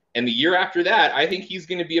podiums. And the year after that, I think he's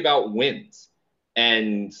going to be about wins.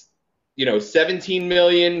 And, you know, 17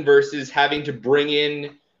 million versus having to bring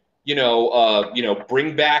in,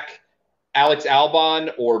 bring back Alex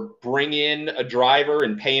Albon or bring in a driver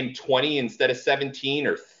and pay him 20 instead of 17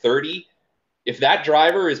 or 30. If that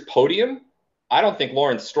driver is podium, I don't think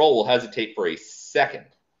Lawrence Stroll will hesitate for a second.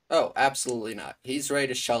 Oh, absolutely not. He's ready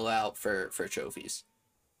to shell out for trophies.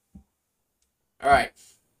 All right,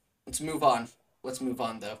 let's move on.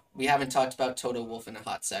 Though. We haven't talked about Toto Wolff in a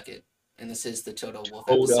hot second, and this is the Toto Wolff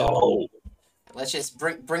episode. Let's just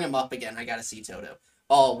bring him up again. I got to see Toto.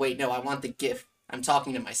 Oh, wait, no, I want the GIF. I'm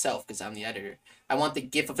talking to myself because I'm the editor. I want the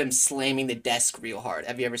GIF of him slamming the desk real hard.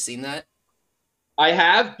 Have you ever seen that? I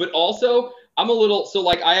have, but also I'm a little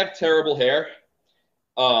I have terrible hair,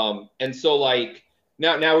 and so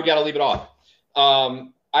now we got to leave it off.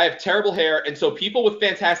 I have terrible hair, and so people with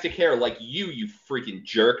fantastic hair like you freaking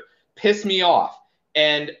jerk, piss me off.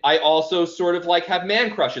 And I also sort of have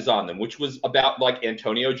man crushes on them, which was about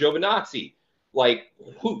Antonio Giovinazzi,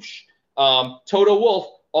 whoosh. Toto Wolff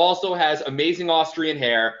also has amazing Austrian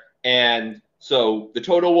hair, and so the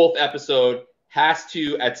Toto Wolff episode has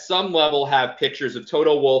to, at some level, have pictures of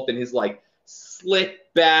Toto Wolff and his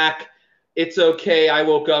slick back, it's okay, I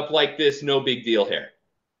woke up like this, no big deal hair.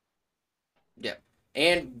 Yeah,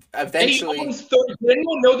 and eventually. And did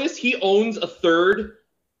anyone know this? He owns a third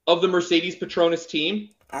of the Mercedes Petronas team.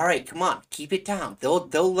 All right, come on, keep it down. They'll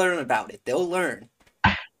learn about it. They'll learn.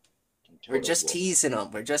 We're just teasing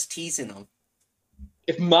them.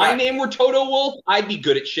 If my name were Toto Wolff, I'd be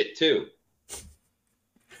good at shit too.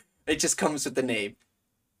 It just comes with the name.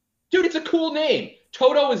 Dude, it's a cool name.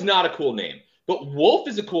 Toto is not a cool name, but Wolff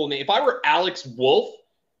is a cool name. If I were Alex Wolff,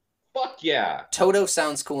 fuck yeah. Toto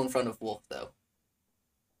sounds cool in front of Wolff, though.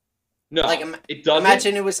 No, it doesn't.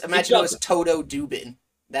 Imagine it was Toto Dubin.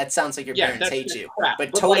 That sounds like your parents hate you. Crap.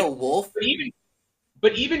 But Toto Wolff?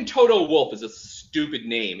 But even Toto Wolff is a stupid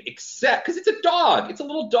name, except because it's a dog. It's a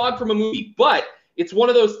little dog from a movie, but it's one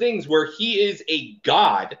of those things where he is a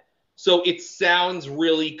god, so it sounds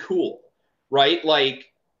really cool, right?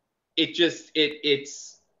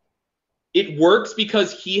 It works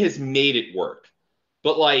because he has made it work.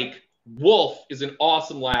 But Wolff is an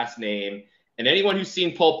awesome last name, and anyone who's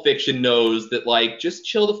seen Pulp Fiction knows that just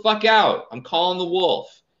chill the fuck out. I'm calling the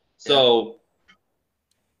Wolff. So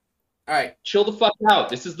all right, chill the fuck out.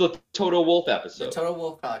 This is the Toto Wolff episode. The Toto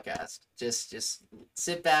Wolff podcast. Just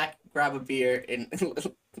sit back, grab a beer, and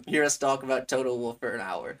hear us talk about Toto Wolff for an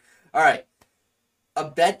hour. All right. A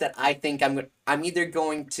bet that I think I'm either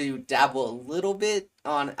going to dabble a little bit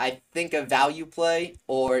on, I think, a value play,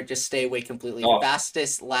 or just stay away completely.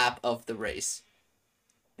 Fastest lap of the race.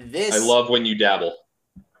 I love when you dabble.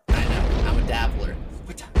 I know. I'm a dabbler.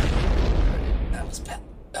 That was bad.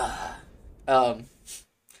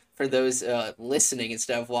 For those listening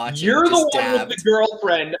instead of watching, you're the one with the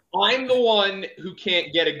girlfriend. I'm the one who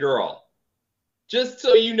can't get a girl. Just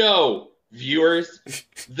so you know, viewers,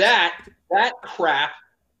 that crap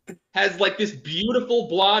has this beautiful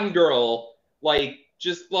blonde girl, and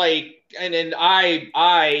then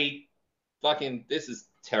I fucking, this is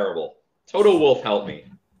terrible. Toto Wolff, help me.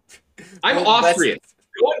 I'm Austrian.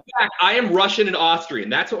 Going back, I am Russian and Austrian.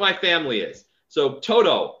 That's what my family is. So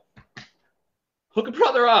Toto, hook a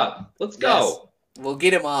brother up. Let's go. Yes. We'll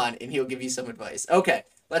get him on, and he'll give you some advice. Okay,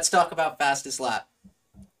 let's talk about fastest lap.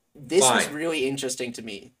 This was really interesting to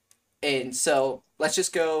me. And so let's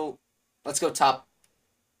go top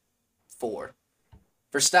 4.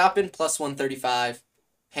 Verstappen plus 135,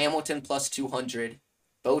 Hamilton plus 200,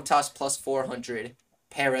 Bottas plus 400,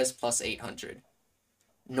 Perez plus 800.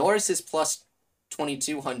 Norris is plus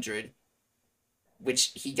 2200,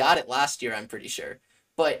 which he got it last year, I'm pretty sure.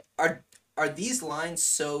 But are these lines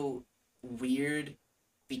so weird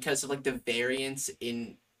because of the variance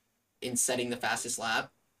in setting the fastest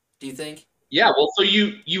lap? Do you think? Yeah, well, so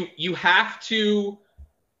you have to.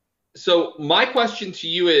 So my question to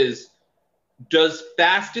you is, does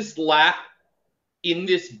fastest lap in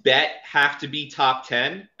this bet have to be top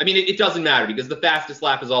 10? I mean, it doesn't matter because the fastest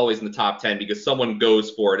lap is always in the top 10 because someone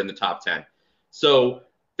goes for it in the top 10. So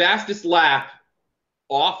fastest lap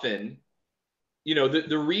often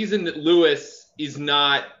the reason that Lewis is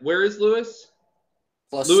not, where is Lewis?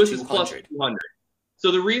 Plus Lewis 200. is plus 200.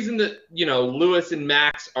 So the reason that, Lewis and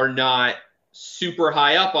Max are not super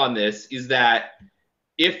high up on this is that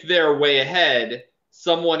if they're way ahead,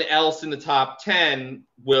 someone else in the top 10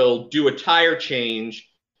 will do a tire change,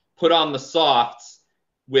 put on the softs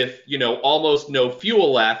with, almost no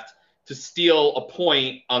fuel left to steal a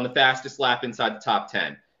point on the fastest lap inside the top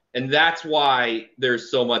 10. And that's why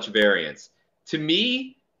there's so much variance. To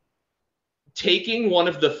me, taking one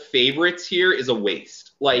of the favorites here is a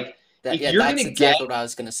waste. Like, that's exactly what I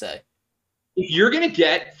was going to say. If you're going to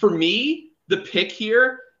get, for me, the pick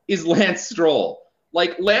here is Lance Stroll.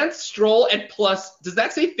 Like, Lance Stroll at plus, does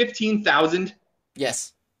that say 15,000?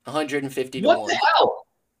 Yes, 150 to What 1. the hell?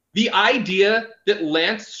 The idea that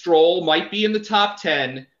Lance Stroll might be in the top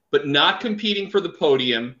 10, but not competing for the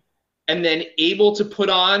podium, and then able to put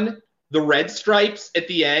on the red stripes at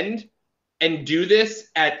the end and do this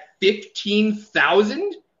at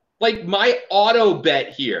 15,000? Like, my auto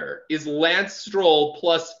bet here is Lance Stroll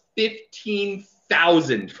plus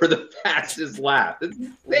 15,000 for the fastest lap. That's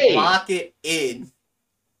insane. Lock it in.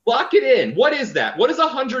 Lock it in. What is that? What does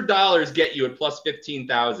 $100 get you at plus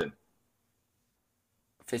 15,000?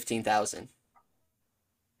 15,000.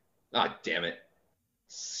 Ah, damn it.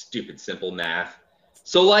 Stupid simple math.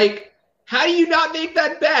 So, like, how do you not make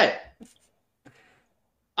that bet?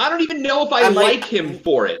 I don't even know if I like him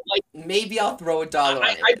for it. Like, maybe I'll throw $1 on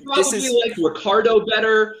it. I probably like Ricardo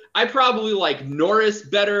better. I probably like Norris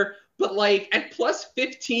better. But, like, at plus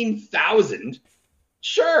 15,000,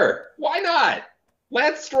 sure, why not?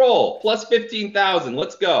 Lance Stroll plus 15,000.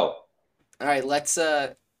 Let's go. All right, let's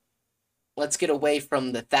get away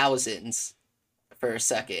from the thousands for a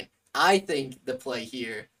second. I think the play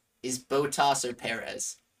here is Bottas or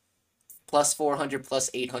Perez, plus 400, plus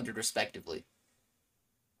 800, respectively.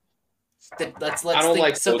 I don't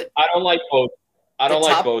like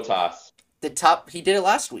Bottas. The top, he did it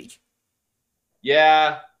last week.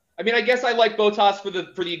 Yeah. I mean, I guess I like Bottas for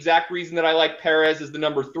the exact reason that I like Perez as the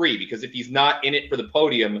number 3, because if he's not in it for the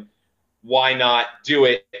podium, why not do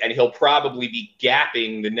it? And he'll probably be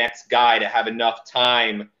gapping the next guy to have enough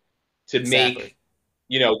time to make,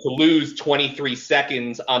 to lose 23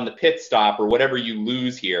 seconds on the pit stop or whatever you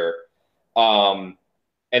lose here, and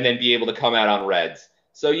then be able to come out on reds.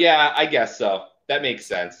 So, yeah, I guess so. That makes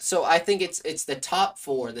sense. So I think it's the top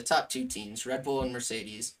 4, the top 2 teams, Red Bull and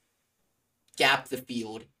Mercedes, gap the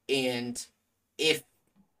field. And if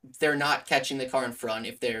they're not catching the car in front,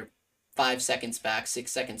 if they're 5 seconds back,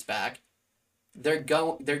 6 seconds back, they're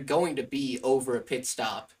going to be over a pit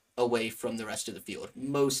stop away from the rest of the field,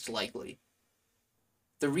 most likely.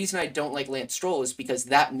 The reason I don't like Lance Stroll is because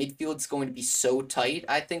that midfield's going to be so tight,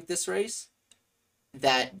 I think, this race,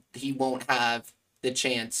 that he won't have the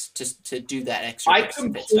chance to do that extra. I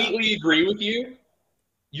completely agree with you.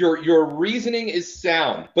 Your reasoning is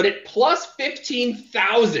sound, but at plus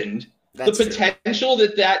 15,000, the potential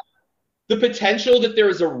that there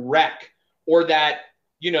is a wreck, or that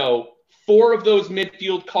 4 of those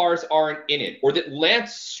midfield cars aren't in it, or that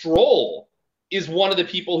Lance Stroll is one of the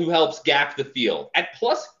people who helps gap the field. At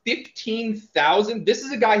plus 15,000, this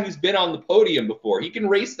is a guy who's been on the podium before. He can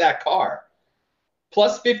race that car.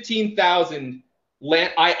 Plus 15,000.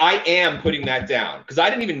 I am putting that down because I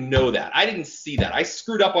didn't even know that. I didn't see that. I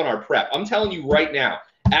screwed up on our prep. I'm telling you right now,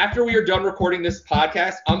 after we are done recording this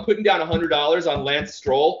podcast, I'm putting down $100 on Lance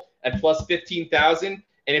Stroll at plus 15,000.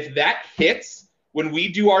 And if that hits when we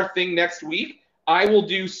do our thing next week, I will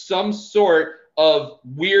do some sort of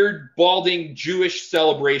weird, balding Jewish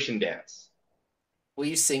celebration dance. Will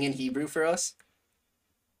you sing in Hebrew for us?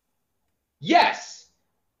 Yes.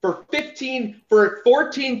 For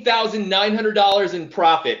 $14,900 in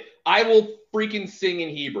profit, I will freaking sing in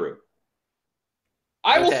Hebrew.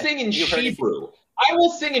 I will sing in Hebrew. I will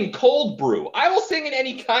sing in cold brew. I will sing in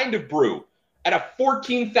any kind of brew at a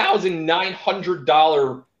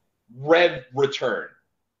 $14,900 rev return.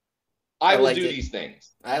 I will do these things.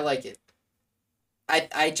 I like it.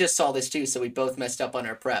 I just saw this too, so we both messed up on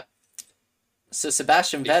our prep. So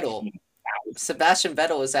Sebastian Vettel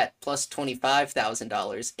is at plus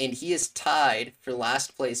 $25,000, and he is tied for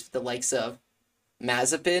last place with the likes of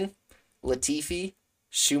Mazepin, Latifi,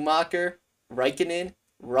 Schumacher, Raikkonen,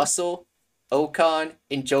 Russell, Ocon,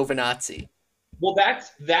 and Giovinazzi. Well,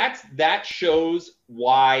 that shows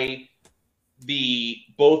why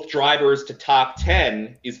both drivers to top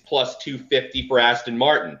 10 is plus 250 for Aston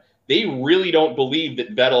Martin. They really don't believe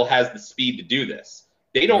that Vettel has the speed to do this.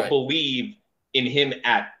 They don't believe in him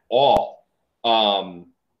at all. So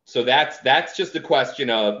that's just a question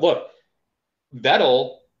of, look,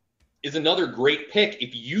 Vettel is another great pick.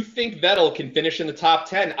 If you think Vettel can finish in the top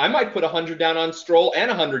 10, I might put 100 down on Stroll and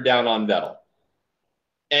 100 down on Vettel.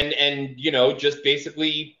 And just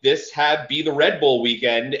basically be the Red Bull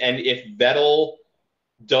weekend. And if Vettel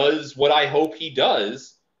does what I hope he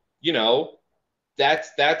does,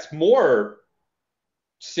 that's more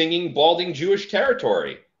singing balding Jewish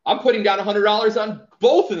territory. I'm putting down $100 on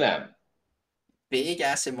both of them. Big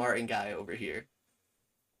Aston Martin guy over here.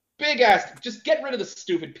 Big ass. Just get rid of the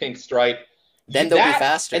stupid pink stripe. Then they'll be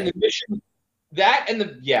faster. And the mission. That and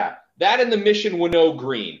the Mission Winnow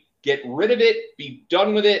green. Get rid of it. Be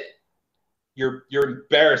done with it. You're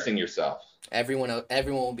embarrassing yourself. Everyone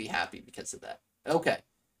will be happy because of that. Okay.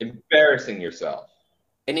 Embarrassing yourself.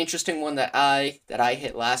 An interesting one that I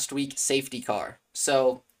hit last week, safety car.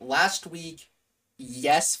 So last week,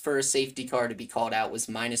 yes, for a safety car to be called out was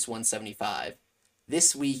minus 175.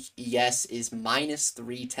 This week, yes, is minus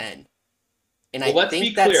 310. And well, let's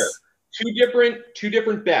be clear. Two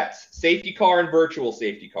different bets: safety car and virtual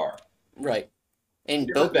safety car. Right. And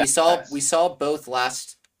Different we saw both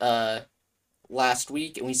last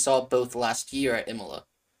week, and we saw both last year at Imola.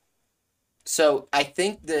 So I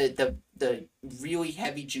think the really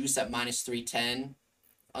heavy juice at minus 310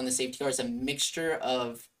 on the safety car is a mixture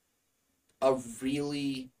of a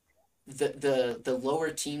really the lower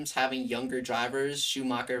teams having younger drivers,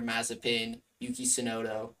 Schumacher, Mazepin, Yuki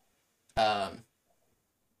Tsunoda, and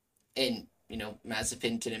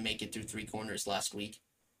Mazepin didn't make it through 3 corners last week,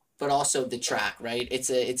 but also the track, right? It's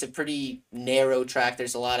a pretty narrow track.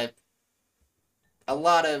 There's a lot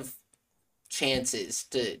of chances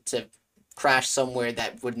to crash somewhere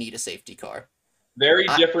that would need a safety car. Very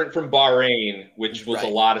different from Bahrain, which was Right. a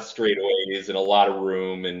lot of straightaways and a lot of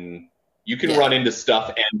room, and you can run into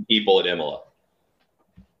stuff and people at Imola.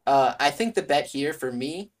 I think the bet here for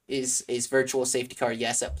me is virtual safety car,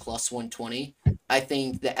 yes, at plus 120. I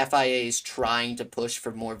think the FIA is trying to push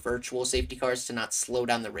for more virtual safety cars to not slow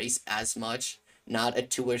down the race as much, not a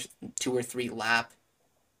two or three lap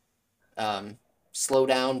slow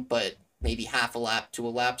down, but maybe half a lap to a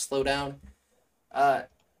lap slow down. I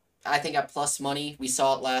think at plus money, we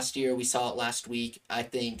saw it last year, we saw it last week. I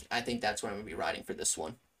think that's what I'm gonna be riding for this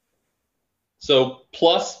one. So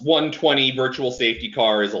plus 120 virtual safety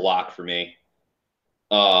car is a lock for me.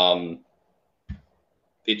 It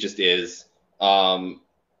just is. I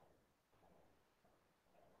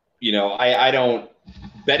don't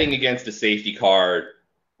betting against a safety car,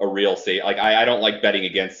 I don't like betting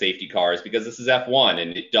against safety cars because this is F1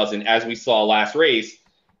 and it doesn't, as we saw last race,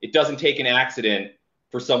 it doesn't take an accident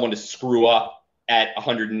for someone to screw up at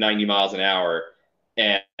 190 miles an hour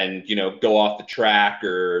and go off the track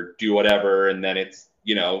or do whatever, and then it's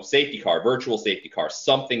safety car, virtual safety car,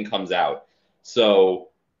 something comes out. So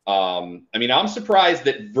I'm surprised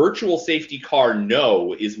that virtual safety car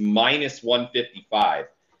no is minus 155.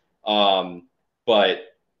 But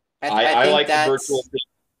I like the virtual safety.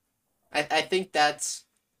 I think that's,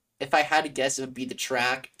 if I had to guess, it would be the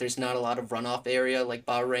track. There's not a lot of runoff area like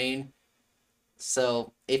Bahrain.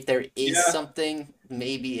 So if there is something,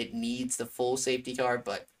 maybe it needs the full safety car,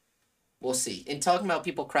 but we'll see. In talking about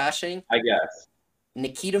people crashing, I guess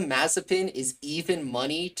Nikita Mazepin is even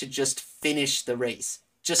money to just finish the race.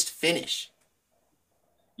 Just finish.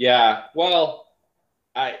 Yeah, well,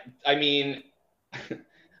 I mean,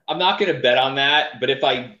 I'm not going to bet on that, but if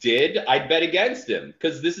I did, I'd bet against him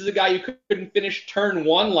because this is a guy who couldn't finish turn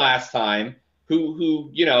 1 last time,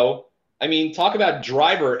 who talk about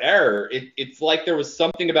driver error. It's like there was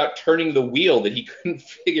something about turning the wheel that he couldn't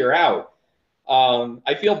figure out.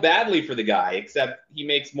 I feel badly for the guy, except he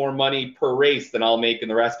makes more money per race than I'll make in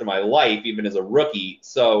the rest of my life, even as a rookie.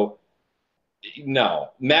 So, no.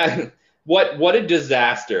 Man, what a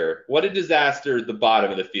disaster. What a disaster the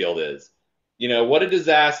bottom of the field is. What a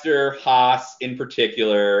disaster Haas in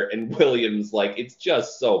particular and Williams, it's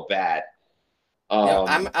just so bad.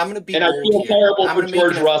 I'm going to be and I feel terrible for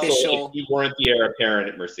George Russell if he weren't the heir apparent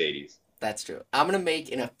at Mercedes. That's true. I'm going to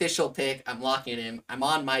make an official pick. I'm locking it in. I'm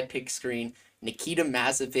on my pick screen. Nikita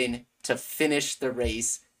Mazepin to finish the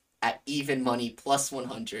race at even money, plus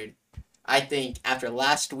 100. I think after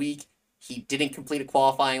last week, he didn't complete a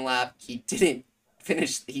qualifying lap. He didn't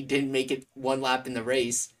make it 1 lap in the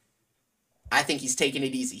race. I think he's taking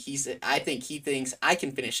it easy. I think he thinks I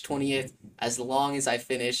can finish 20th. As long as I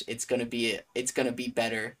finish, it's gonna be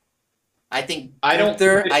better. I think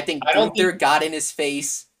Gunther got in his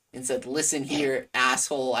face and said, "Listen here,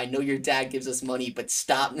 asshole. I know your dad gives us money, but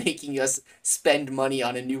stop making us spend money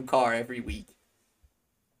on a new car every week."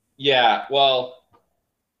 Yeah, well,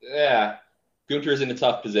 yeah. Gunther's in a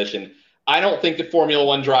tough position. I don't think the Formula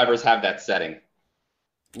One drivers have that setting.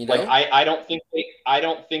 You Like know? I don't think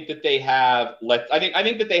that they have I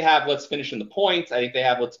think that they have let's finish in the points. I think they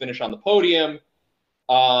have let's finish on the podium.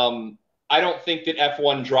 I don't think that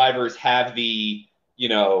F1 drivers have the, you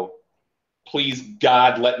know, please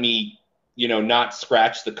God let me, not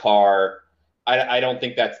scratch the car. I don't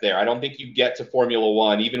think that's there. I don't think you get to Formula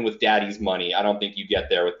One even with daddy's money. I don't think you get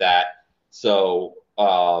there with that. So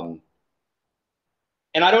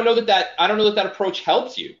and I don't know that approach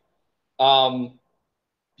helps you. Um,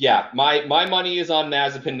 yeah, my money is on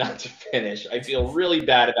Mazepin not to finish. I feel really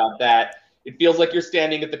bad about that. It feels like you're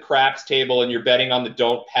standing at the craps table and you're betting on the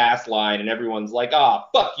don't pass line, and everyone's like, "Ah,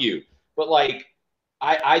 fuck you." But like,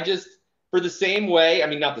 I just for the same way, I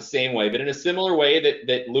mean, not the same way, but in a similar way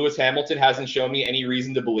that Lewis Hamilton hasn't shown me any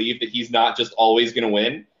reason to believe that he's not just always going to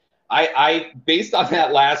win. I based on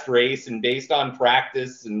that last race and based on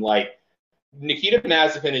practice and like Nikita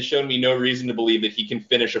Mazepin has shown me no reason to believe that he can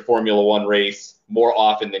finish a Formula One race more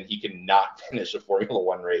often than he can not finish a Formula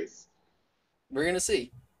One race. We're gonna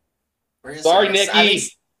see. We're gonna see. Sorry, Nikki.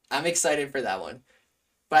 I'm excited for that one.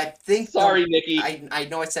 But I think Sorry, Nikki. I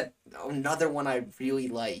know I said another one I really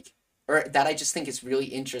like, or that I just think is really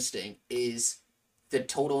interesting, is the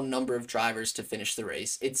total number of drivers to finish the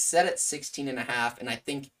race. It's set at 16 and a half, and I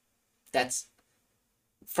think that's,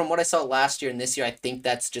 from what I saw last year and this year, I think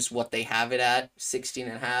that's just what they have it at, 16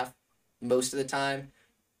 and a half most of the time.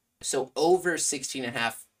 So over 16 and a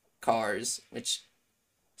half cars,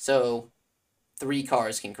 so 3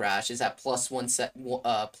 cars can crash, is at plus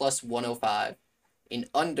 105. In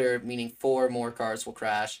under, meaning 4 more cars will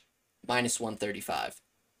crash, minus 135.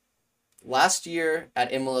 Last year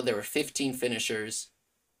at Imola, there were 15 finishers.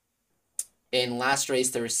 In last race,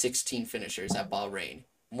 there were 16 finishers at Bahrain.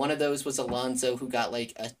 One of those was Alonso, who got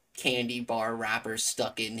like a candy bar wrapper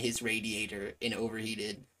stuck in his radiator and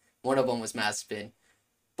overheated. One of them was Mazepin.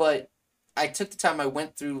 But I took the time, I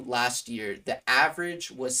went through last year. The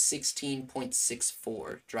average was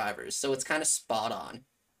 16.64 drivers. So it's kind of spot on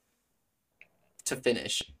to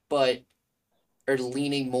finish, but are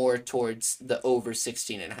leaning more towards the over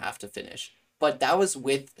 16 and a half to finish. But that was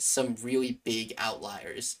with some really big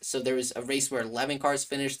outliers. So there was a race where 11 cars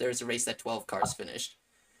finished. There was a race that 12 cars finished.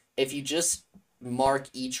 If you just mark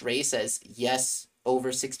each race as yes,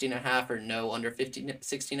 over 16 and a half or no, under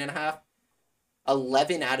 16 and a half,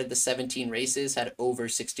 11 out of the 17 races had over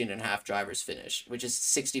 16 and a half drivers finish, which is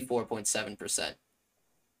 64.7%.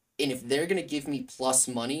 And if they're going to give me plus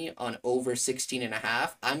money on over 16 and a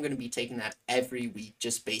half, I'm going to be taking that every week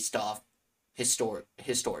just based off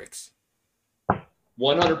historics.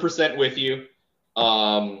 100% with you.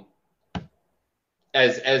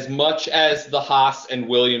 As much as the Haas and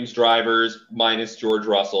Williams drivers, minus George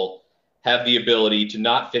Russell, have the ability to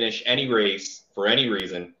not finish any race for any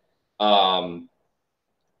reason,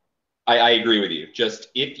 I agree with you. Just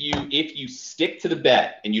if you stick to the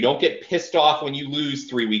bet and you don't get pissed off when you lose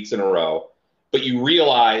 3 weeks in a row, but you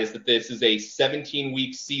realize that this is a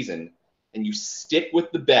 17-week season and you stick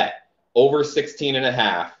with the bet over 16 and a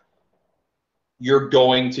half, you're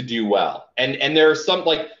going to do well. And there are some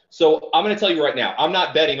so I'm going to tell you right now, I'm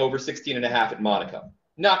not betting over 16 and a half at Monaco.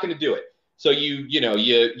 Not going to do it. So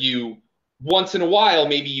you once in a while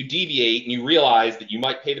maybe you deviate and you realize that you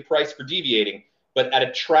might pay the price for deviating, but at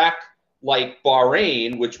a track like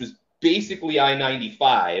Bahrain, which was basically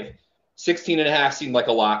I-95, 16 and a half seemed like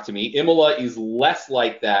a lock to me. Imola is less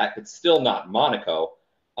like that, but still not Monaco.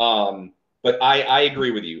 But I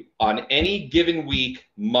agree with you. On any given week,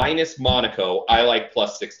 minus Monaco, I like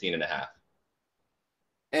plus 16 and a half.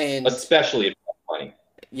 And especially if it's money.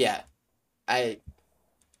 Yeah. I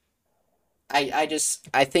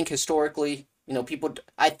think historically,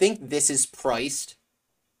 I think this is priced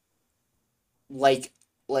like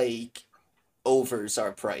overs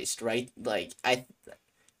are priced, right? Like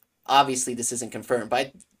obviously this isn't confirmed,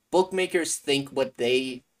 but bookmakers think what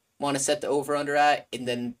they want to set the over under at, and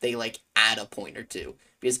then they add a point or two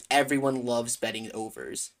because everyone loves betting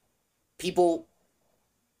overs. People,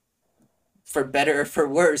 for better or for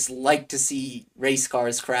worse, like to see race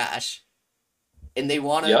cars crash. And they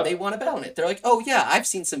want to bet on it. They're like, "Oh yeah, I've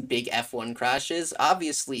seen some big F1 crashes.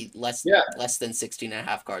 Obviously less than 16 and a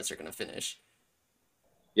half cars are going to finish."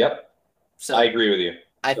 Yep. So I agree with you.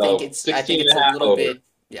 I think it's a little over. Bit.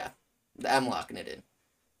 Yeah, I'm locking it in.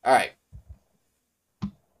 All right,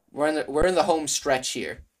 we're in the home stretch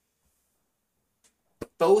here.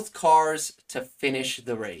 Both cars to finish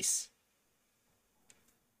the race.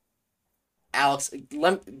 Alex,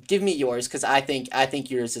 give me yours because I think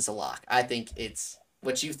yours is a lock. I think it's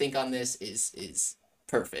what you think on this is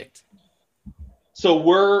perfect. So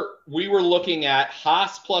we were looking at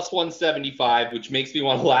Haas plus 175, which makes me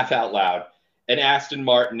want to laugh out loud, and Aston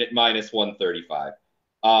Martin at minus 135.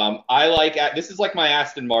 I like this is like my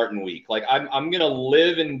Aston Martin week. Like I'm gonna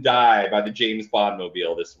live and die by the James Bond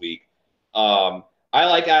mobile this week. I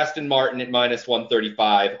like Aston Martin at minus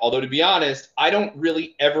 135. Although to be honest, I don't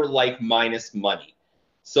really ever like minus money.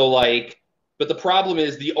 So like, but the problem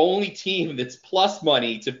is the only team that's plus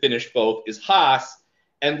money to finish both is Haas,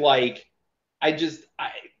 and like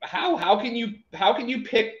how can you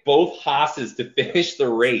pick both Haas's to finish the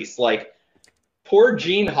race? Like poor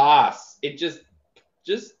Gene Haas. It just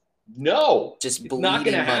no. Just it's not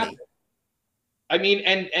going to happen. Money. I mean,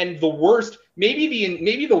 and the worst,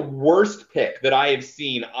 maybe the worst pick that I have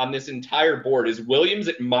seen on this entire board is Williams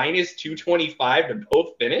at minus 225 to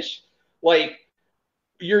both finish. Like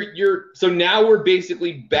so now we're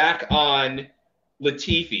basically back on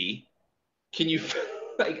Latifi. Can you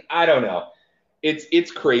like I don't know.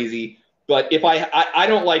 It's crazy, but if I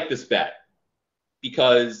don't like this bet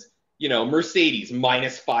because Mercedes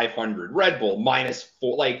minus 500, Red Bull minus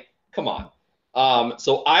 4, like come on.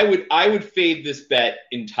 So I would fade this bet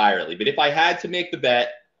entirely. But if I had to make the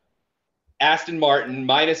bet, Aston Martin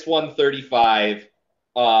minus 135,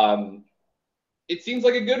 it seems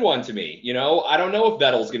like a good one to me. I don't know if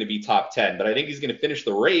Vettel's going to be top 10, but I think he's going to finish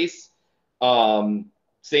the race.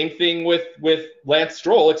 Same thing with Lance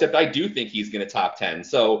Stroll, except I do think he's going to top 10.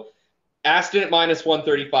 So Aston at minus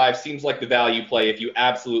 135 seems like the value play if you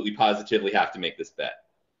absolutely positively have to make this bet.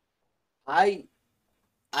 I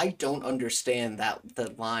don't understand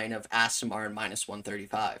the line of Aston Martin minus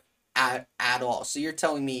 135 at all. So you're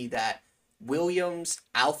telling me that Williams,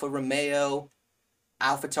 Alfa Romeo,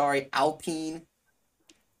 AlphaTauri, Alpine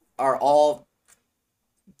are all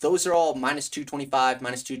minus 225,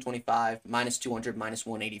 minus 225, minus 200, minus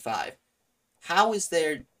 185. How is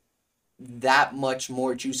there that much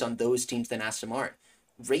more juice on those teams than Aston Martin?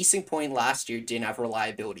 Racing Point last year didn't have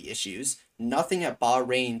reliability issues. Nothing at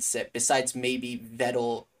Bahrain besides maybe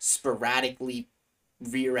Vettel sporadically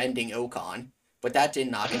rear-ending Ocon, but that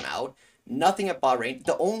didn't knock him out. Nothing at Bahrain.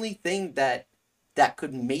 The only thing that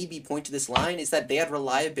could maybe point to this line is that they had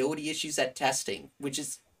reliability issues at testing, which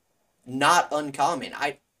is not uncommon.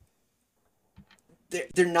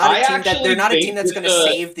 They're not a team that's going to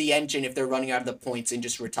save the engine if they're running out of the points and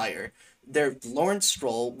just retire. They're Lawrence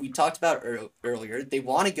Stroll, we talked about earlier. They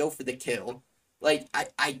want to go for the kill. Like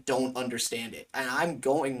I don't understand it, and I'm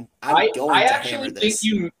going to hammer this.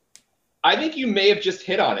 I think you may have just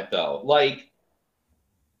hit on it though. Like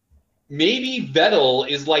maybe Vettel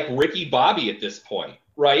is like Ricky Bobby at this point,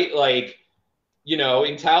 right? Like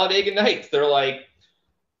in Talladega Nights, they're like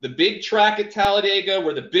the big track at Talladega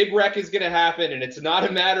where the big wreck is going to happen, and it's not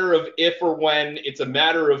a matter of if or when, it's a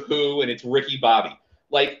matter of who, and it's Ricky Bobby.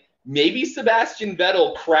 Like maybe Sebastian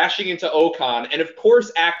Vettel crashing into Ocon, and of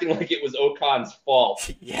course acting like it was Ocon's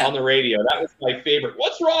fault on the radio. That was my favorite.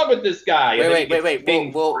 What's wrong with this guy? Wait.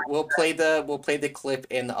 We'll play the clip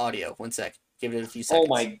and the audio. 1 sec. Give it a few seconds.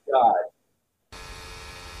 Oh my God.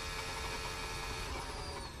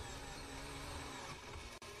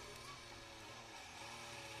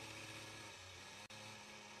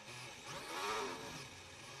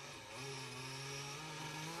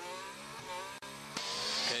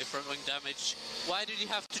 Front wing damage. Why did he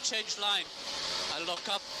have to change line? I lock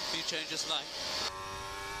up, he changes line.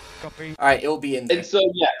 Copy. All right, it'll be in there. And so,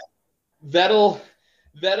 yes,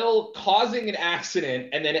 Vettel causing an accident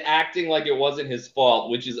and then acting like it wasn't his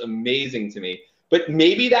fault, which is amazing to me. But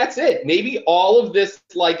maybe that's it. Maybe all of this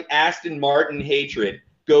like Aston Martin hatred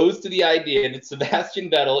goes to the idea that Sebastian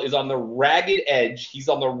Vettel is on the ragged edge. He's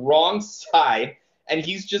on the wrong side, and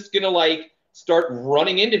he's just going to like start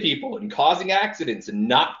running into people and causing accidents and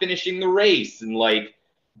not finishing the race and like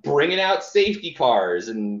bringing out safety cars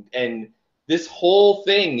and this whole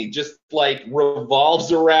thing just like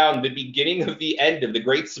revolves around the beginning of the end of the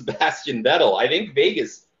great Sebastian Vettel. I think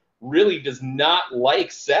Vegas really does not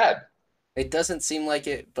like Seb. It doesn't seem like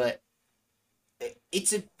it, but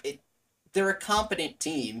they're a competent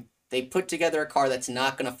team. They put together a car that's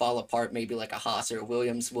not going to fall apart, maybe like a Haas or a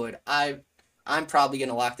Williams would. I'm probably going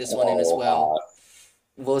to lock this one in as well.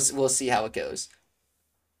 We'll see how it goes.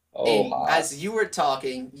 And as you were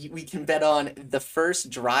talking, we can bet on the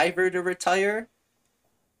first driver to retire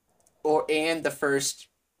and the first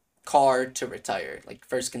car to retire, like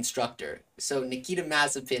first constructor. So Nikita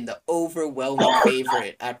Mazepin, the overwhelming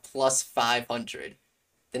favorite at plus 500.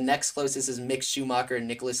 The next closest is Mick Schumacher,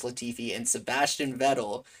 Nicholas Latifi, and Sebastian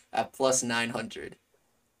Vettel at plus 900.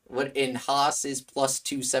 What in Haas is plus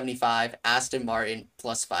 275, Aston Martin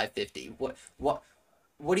plus 550.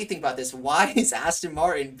 What do you think about this? Why is Aston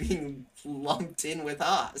Martin being lumped in with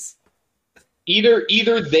Haas?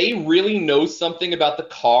 Either they really know something about the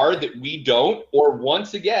car that we don't, or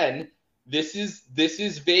once again, this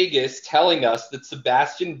is Vegas telling us that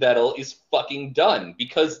Sebastian Vettel is fucking done,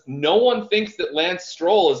 because no one thinks that Lance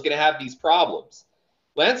Stroll is going to have these problems.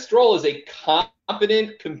 Lance Stroll is a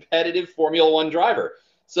competent, competitive Formula One driver.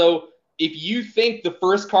 So if you think the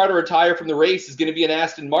first car to retire from the race is going to be an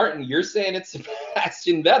Aston Martin, you're saying it's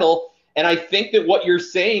Sebastian Vettel. And I think that what you're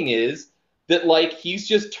saying is that, like, he's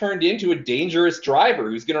just turned into a dangerous driver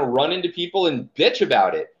who's going to run into people and bitch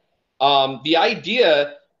about it. The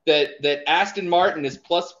idea that Aston Martin is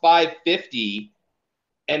plus 550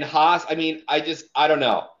 and Haas, I mean, I don't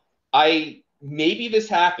know. Maybe this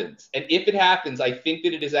happens, and if it happens, I think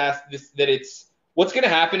that it's what's going to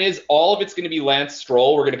happen is all of it's going to be Lance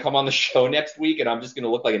Stroll. We're going to come on the show next week, and I'm just going to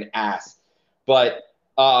look like an ass. But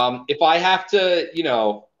if I have to,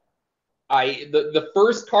 the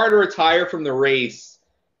first car to retire from the race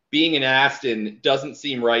being an Aston doesn't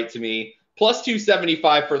seem right to me. Plus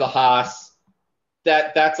 275 for the Haas,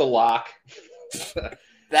 that's a lock.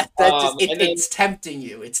 It's tempting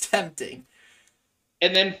you. It's tempting.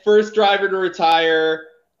 And then first driver to retire,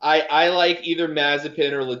 I like either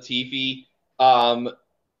Mazepin or Latifi. And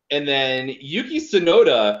then Yuki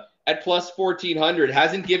Tsunoda at plus 1,400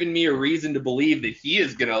 hasn't given me a reason to believe that he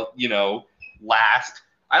is going to, last.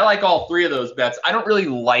 I like all three of those bets. I don't really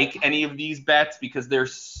like any of these bets because they're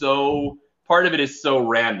part of it is so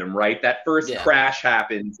random, right? That first crash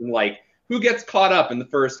happens and, like, who gets caught up in the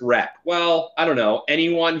first wreck? Well, I don't know.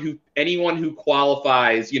 Anyone who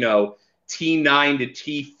qualifies, T9 to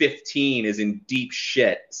T15 is in deep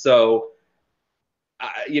shit. So,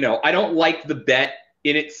 I don't like the bet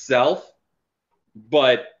in itself,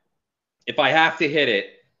 but if I have to hit it,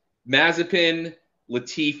 Mazepin,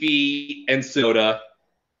 Latifi, and Tsunoda,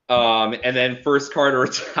 and then first car to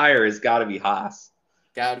retire has got to be Haas.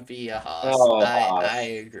 Got to be a Haas. Oh,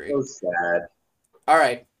 I agree. So sad. All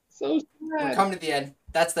right. So sad. We're coming to the end.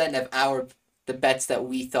 That's the end of the bets that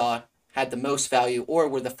we thought had the most value or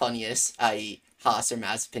were the funniest, i.e. Haas or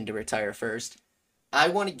Mazepin to retire first. I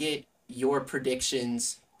want to get your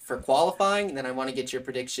predictions for qualifying, and then I want to get your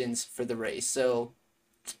predictions for the race. So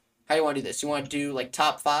how do you want to do this? You want to do like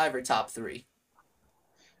top 5 or top 3?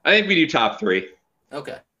 I think we do top 3.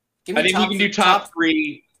 Okay. I think we can do top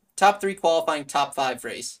 3. Top 3 qualifying, top 5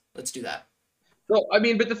 race. Let's do that. So, I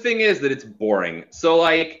mean, but the thing is that it's boring. So,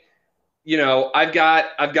 like, I've got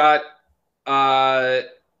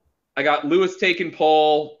Lewis taking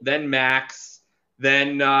pole, then Max,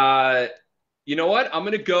 then you know what? I'm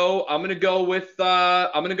gonna go with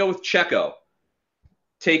Checo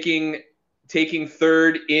taking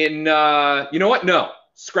third in you know what? No,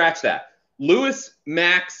 scratch that. Lewis,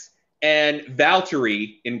 Max, and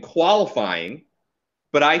Valtteri in qualifying,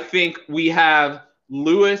 but I think we have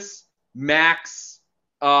Lewis, Max,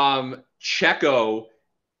 Checo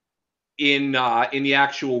in the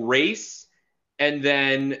actual race, and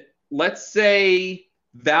then let's say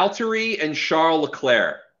Valtteri and Charles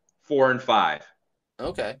Leclerc 4 and 5.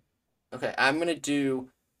 Okay, I'm gonna do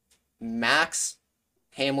Max,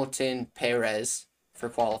 Hamilton, Perez for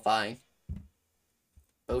qualifying.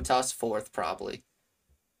 Bottas 4th probably,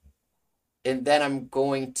 and then I'm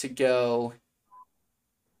going to go.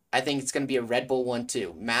 I think it's gonna be a Red Bull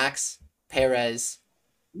 1-2. Max, Perez,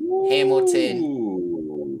 Hamilton.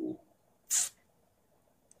 Ooh.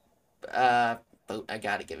 I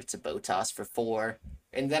gotta give it to Bottas for 4,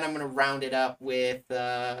 and then I'm gonna round it up with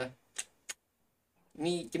give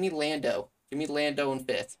me Lando. Give me Lando in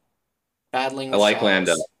 5th. Battling. I like Charles.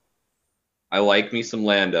 Lando. I like me some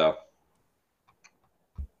Lando.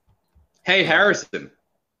 Hey Harrison.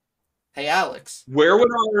 Hey Alex. Where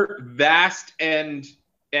would our vast and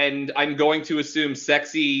I'm going to assume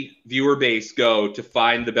sexy viewer base go to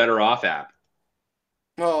find the BettorOff app?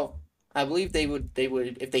 Well, I believe they would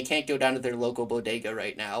if they can't go down to their local bodega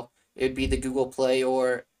right now, it would be the Google Play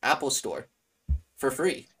or Apple Store for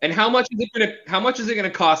free. And how much is it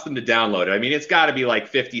gonna cost them to download it? I mean, it's got to be like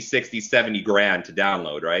 50, 60, 70 grand to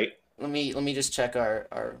download, right? Let me just check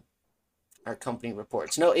our company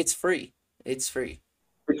reports. No, it's free. It's free.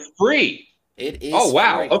 It's free. It is. Oh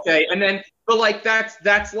wow. Free. Okay. And then, but like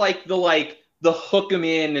that's like the hook them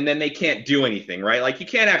in and then they can't do anything, right? Like you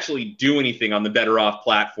can't actually do anything on the BettorOff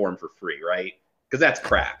platform for free, right? Because that's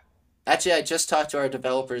crap. Actually, I just talked to our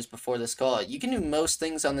developers before this call. You can do most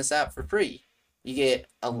things on this app for free. You get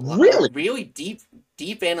a really deep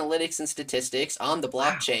analytics and statistics on the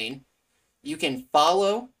blockchain. Wow. You can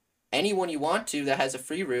follow anyone you want to that has a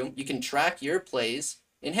free room. You can track your plays.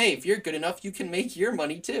 And hey, if you're good enough, you can make your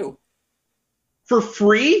money too. For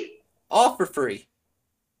free? All for free.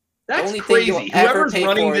 That's the only crazy. thing you'll ever Whoever's pay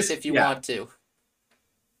running for this, is if you yeah. want to.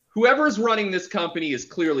 Whoever's running this company has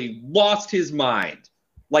clearly lost his mind.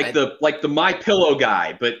 Like the My Pillow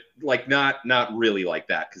guy, but like not really like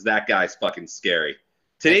that, because that guy's fucking scary.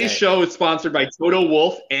 Today's show is sponsored by Toto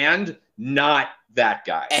Wolff and not that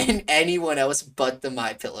guy. And anyone else but the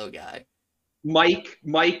My Pillow guy. Mike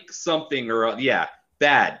something, or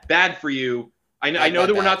bad for you. I know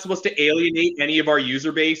that we're not supposed to alienate any of our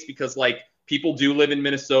user base, because like people do live in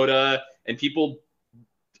Minnesota and people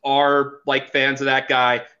are like fans of that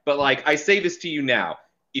guy. But like, I say this to you now: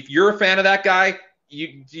 if you're a fan of that guy,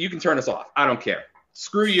 you can turn us off. I don't care.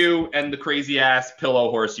 Screw you and the crazy ass pillow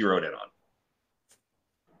horse you rode in on.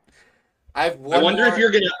 I wonder if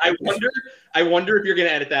you're gonna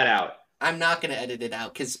edit that out. I'm not gonna edit it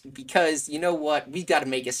out because you know what? We got to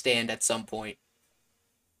make a stand at some point.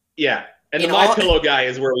 Yeah, and the My Pillow guy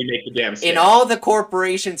is where we make the damn stand. And all the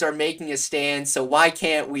corporations are making a stand, so why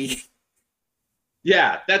can't we?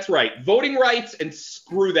 Yeah, that's right. Voting rights and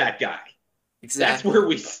screw that guy. Exactly. That's where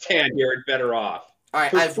we stand here at BettorOff. All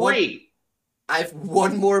right, I have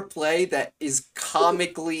one more play that is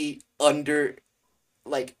comically under,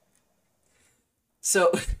 like.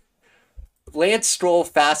 So, Lance Stroll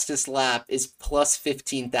fastest lap is plus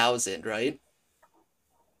 15,000, right?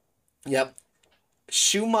 Yep.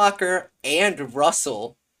 Schumacher and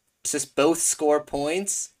Russell, just both score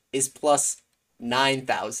points, is plus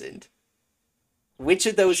 9,000. Which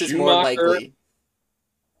of those is more likely?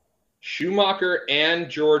 Schumacher and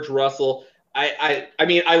George Russell. I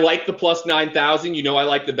mean, I like the plus 9,000. You know, I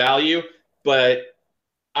like the value, but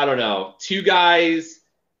I don't know. Two guys,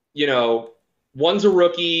 you know, one's a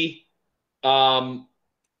rookie. You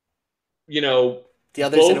know, the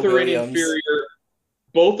other's both are in inferior.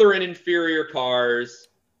 Both are in inferior cars.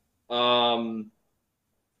 You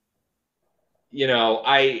know,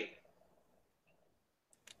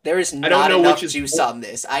 there is not enough juice on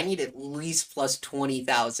this. I need at least plus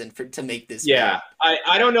 20,000 to make this. Yeah,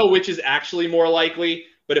 I don't know which is actually more likely,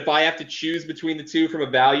 but if I have to choose between the two from a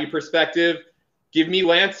value perspective, give me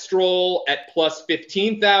Lance Stroll at plus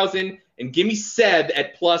 15,000 and give me Seb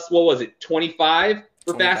at plus, what was it, 25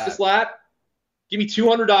 for fastest lap? Give me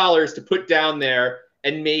 $200 to put down there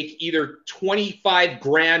and make either 25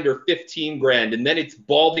 grand or 15 grand, and then it's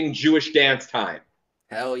balding Jewish dance time.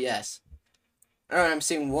 Hell yes. All right, I'm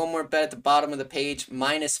seeing one more bet at the bottom of the page.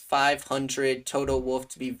 Minus 500, Toto Wolff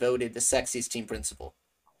to be voted the sexiest team principal.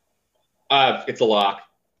 It's a lock.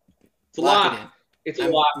 It's a lock. It's a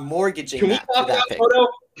lock. Mortgaging. Can we talk about Toto?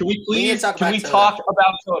 Can we please talk about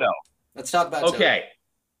Toto? Let's talk about Toto. Okay.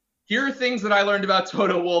 Here are things that I learned about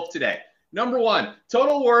Toto Wolff today. Number one,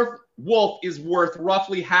 Toto Wolff is worth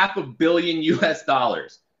roughly $500 million US.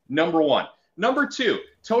 Number one. Number two,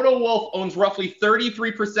 Toto Wolff owns roughly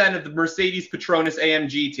 33% of the Mercedes Petronas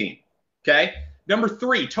AMG team. Okay? Number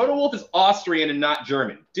three, Toto Wolff is Austrian and not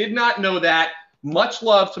German. Did not know that. Much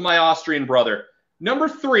love to my Austrian brother. Number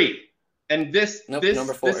three, and this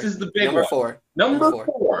is the big one. Number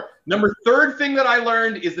four. Number third thing that I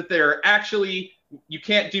learned is that there are actually, you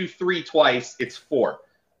can't do three twice, it's four.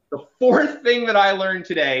 The fourth thing that I learned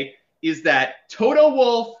today is that Toto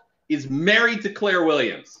Wolff is married to Claire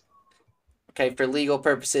Williams. Okay, for legal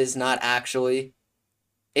purposes, not actually.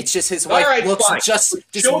 It's just his wife looks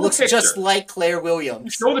just like Claire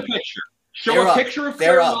Williams. Show the picture. Show a picture of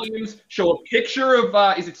Claire Williams. Show a picture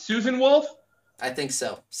of, is it Susan Wolff? I think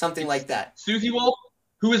so. Something like that. Susie Wolff,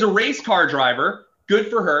 who is a race car driver. Good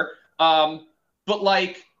for her. But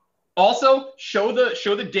like, also show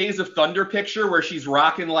the Days of Thunder picture where she's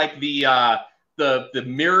rocking like the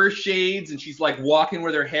mirror shades and she's like walking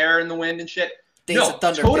with her hair in the wind and shit. Days of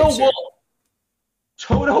Thunder picture.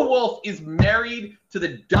 Toto Wolff is married to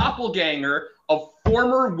the doppelganger of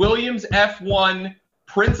former Williams F1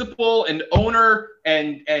 principal and owner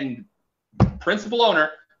and principal owner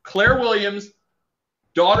Claire Williams,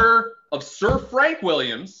 daughter of Sir Frank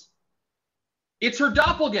Williams. It's her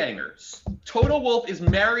doppelganger. Toto Wolff is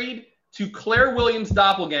married to Claire Williams'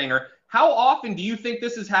 doppelganger. How often do you think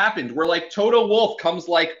this has happened where like Toto Wolff comes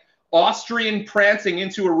like Austrian prancing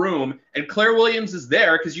into a room and Claire Williams is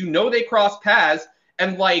there because you know they cross paths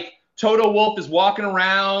and like Toto Wolff is walking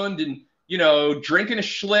around and, you know, drinking a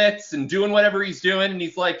Schlitz and doing whatever he's doing. And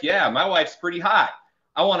he's like, yeah, my wife's pretty hot.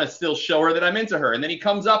 I want to still show her that I'm into her. And then he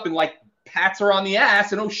comes up and like pats her on the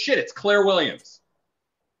ass and oh shit, it's Claire Williams.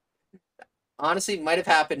 Honestly, might have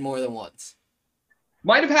happened more than once.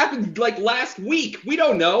 Might have happened like last week. We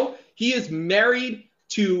don't know. He is married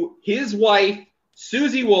to his wife,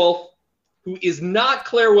 Susie Wolff, who is not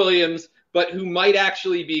Claire Williams, but who might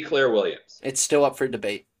actually be Claire Williams. It's still up for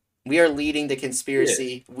debate. We are leading the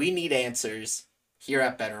conspiracy. We need answers. here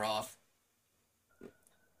at BettorOff.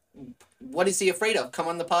 What is he afraid of? Come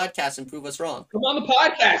on the podcast and prove us wrong. Come on the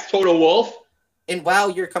podcast, Toto Wolff. And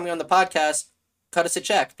while you're coming on the podcast, cut us a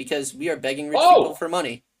check because we are begging rich people for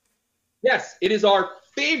money. Yes, it is our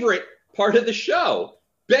favorite part of the show,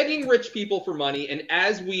 begging rich people for money. And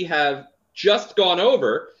as we have just gone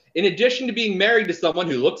over, in addition to being married to someone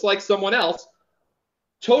who looks like someone else,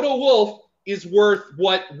 Toto Wolff is worth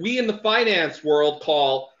what we in the finance world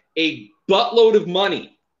call a buttload of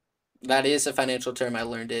money. That is a financial term. I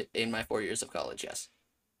learned it in my 4 years of college, yes.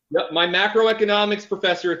 Yep, my macroeconomics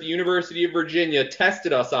professor at the University of Virginia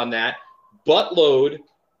tested us on that. Buttload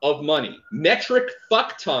of money. Metric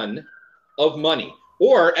fuck ton of money.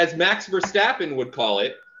 Or, as Max Verstappen would call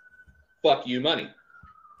it, fuck you money.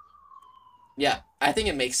 Yeah, I think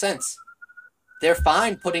it makes sense. They're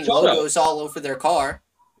fine putting Toto. logos all over their car.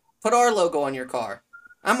 Put our logo on your car.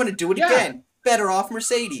 I'm going to do it again. BettorOff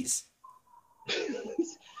Mercedes.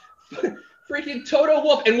 Freaking Toto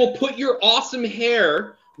Wolff. And we'll put your awesome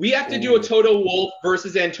hair. We have to do a Toto Wolff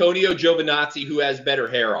versus Antonio Giovinazzi, who has better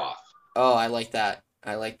hair off. Oh, I like that.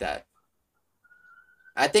 I like that.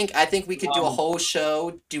 I think we could do a whole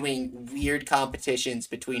show doing weird competitions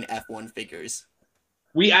between F1 figures.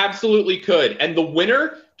 We absolutely could. And the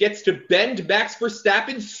winner gets to bend Max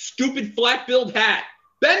Verstappen's stupid flat-billed hat.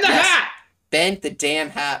 Bend the hat! Bend the damn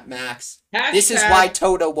hat, Max. Hashtag, this is why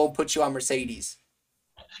Toto won't put you on Mercedes.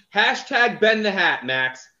 Hashtag bend the hat,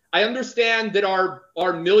 Max. I understand that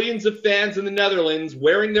our millions of fans in the Netherlands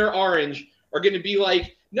wearing their orange are going to be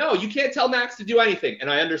like, no, you can't tell Max to do anything. And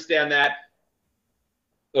I understand that.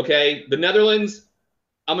 Okay, the Netherlands,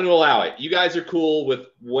 I'm going to allow it. You guys are cool with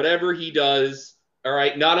whatever he does. All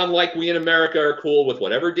right, not unlike we in America are cool with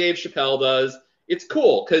whatever Dave Chappelle does. It's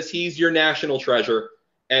cool because he's your national treasure.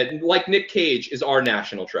 And like Nick Cage is our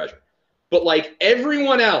national treasure. But like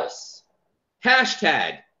everyone else,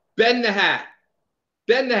 hashtag bend the hat.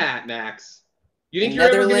 Bend the hat, Max. You think you're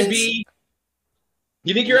ever going to be...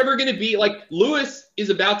 You think you're ever going to be, like, Lewis is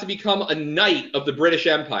about to become a knight of the British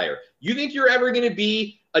Empire. You think you're ever going to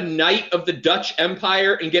be a knight of the Dutch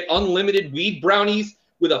Empire and get unlimited weed brownies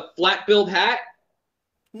with a flat-billed hat?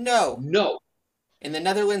 No. No. And the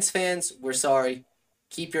Netherlands fans, we're sorry.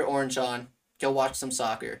 Keep your orange on. Go watch some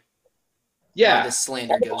soccer. Yeah. This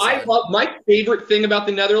slander goes on. Love my favorite thing about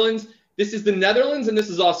the Netherlands. This is the Netherlands and this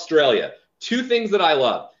is Australia. Two things that I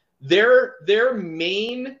love. Their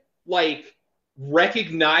main, like,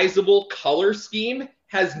 recognizable color scheme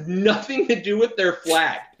has nothing to do with their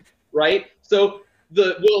flag, right? So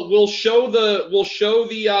we'll show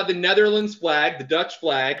the Netherlands flag, the Dutch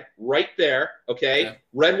flag, right there. Okay, yeah.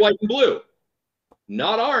 Red, white, and blue,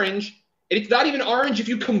 not orange. And it's not even orange if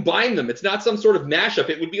you combine them. It's not some sort of mashup.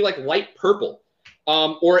 It would be like light purple,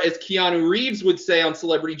 or as Keanu Reeves would say on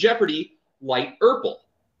Celebrity Jeopardy, light purple.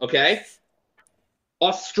 Okay,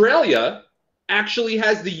 Australia actually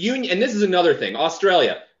has the union, and this is another thing.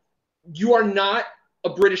 Australia, you are not a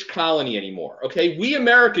British colony anymore, okay? We,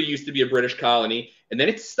 America, used to be a British colony, and then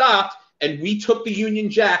it stopped, and we took the Union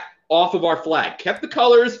Jack off of our flag. Kept the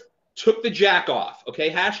colors, took the Jack off, okay?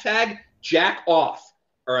 Hashtag Jack off,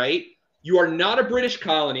 all right? You are not a British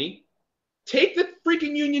colony. Take the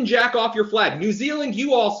freaking Union Jack off your flag. New Zealand,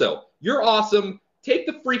 you also. You're awesome. Take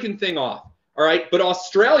the freaking thing off, all right? But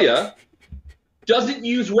Australia doesn't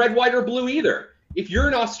use red, white, or blue either. If you're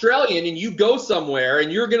an Australian and you go somewhere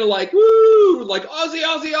and you're going to like, woo, like Aussie,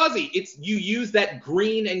 Aussie, Aussie, it's you use that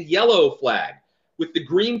green and yellow flag with the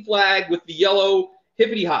green flag with the yellow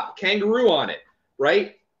hippity hop kangaroo on it,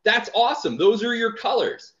 right? That's awesome. Those are your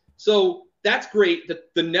colors. So that's great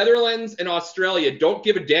that the Netherlands and Australia don't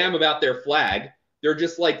give a damn about their flag. They're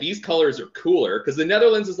just like, these colors are cooler because the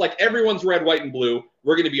Netherlands is like, everyone's red, white, and blue.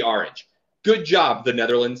 We're going to be orange. Good job, the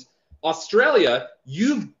Netherlands. Australia,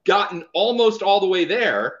 you've gotten almost all the way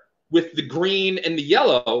there with the green and the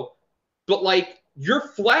yellow, but like your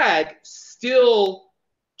flag still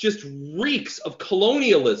just reeks of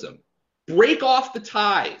colonialism. Break off the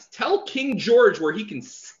ties. Tell King George where he can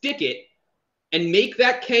stick it and make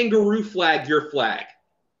that kangaroo flag your flag.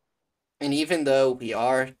 And even though we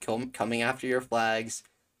are coming after your flags,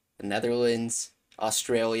 the Netherlands,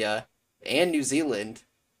 Australia, and New Zealand,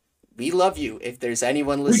 we love you if there's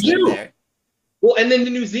anyone listening there. Well, and then the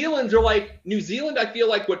New Zealanders are like, New Zealand, I feel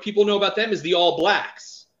like what people know about them is the All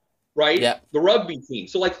Blacks, right? Yeah. The rugby team.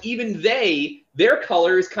 So like even their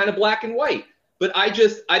color is kind of black and white. But I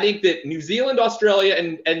think that New Zealand, Australia,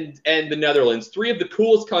 and the Netherlands, three of the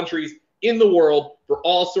coolest countries in the world for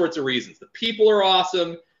all sorts of reasons. The people are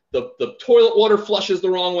awesome. The toilet water flushes the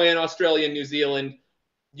wrong way in Australia and New Zealand.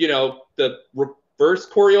 You know, the reverse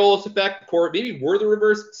Coriolis effect, maybe we're the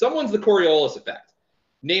reverse. Someone's the Coriolis effect.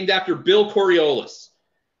 named after Bill Coriolis,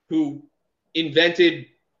 who invented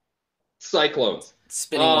cyclones.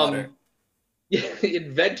 Spinning water.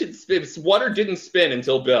 Invented spin. Water didn't spin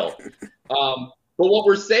until Bill. But what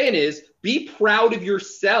we're saying is, be proud of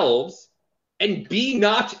yourselves and be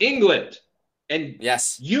not England. And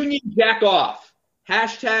yes, Union Jack off.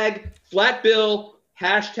 Hashtag Flat Bill.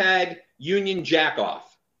 Hashtag Union Jack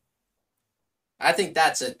off. I think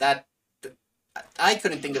that's it. I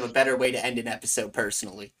couldn't think of a better way to end an episode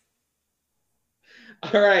personally.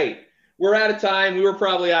 All right. We're out of time. We were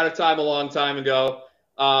probably out of time a long time ago.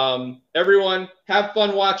 Everyone, have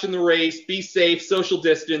fun watching the race. Be safe. Social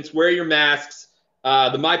distance. Wear your masks.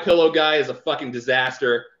 The MyPillow guy is a fucking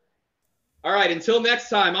disaster. All right. Until next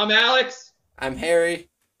time, I'm Alex. I'm Harry.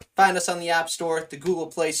 Find us on the App Store, the Google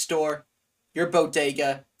Play Store, your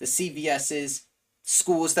bodega, the CVS's,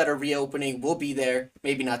 schools that are reopening. We'll be there.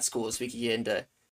 Maybe not schools. We could get into